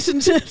in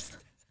relationships.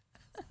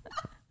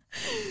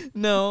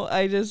 No,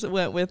 I just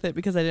went with it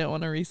because I didn't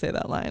want to re-say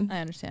that line. I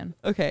understand.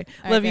 Okay.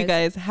 All Love right, you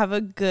guys. Have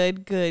a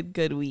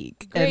good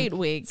week. Great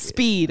week.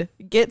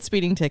 Get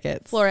speeding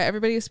tickets. Flora,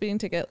 everybody a speeding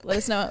ticket. Let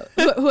us know.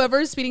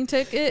 Whoever's speeding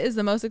ticket is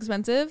the most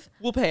expensive.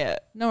 We'll pay it.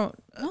 No.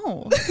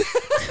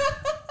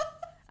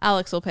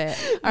 Alex will pay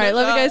it. All right.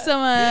 Love you guys so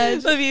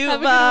much. Love you.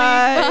 Have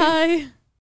Bye. a good week. Bye.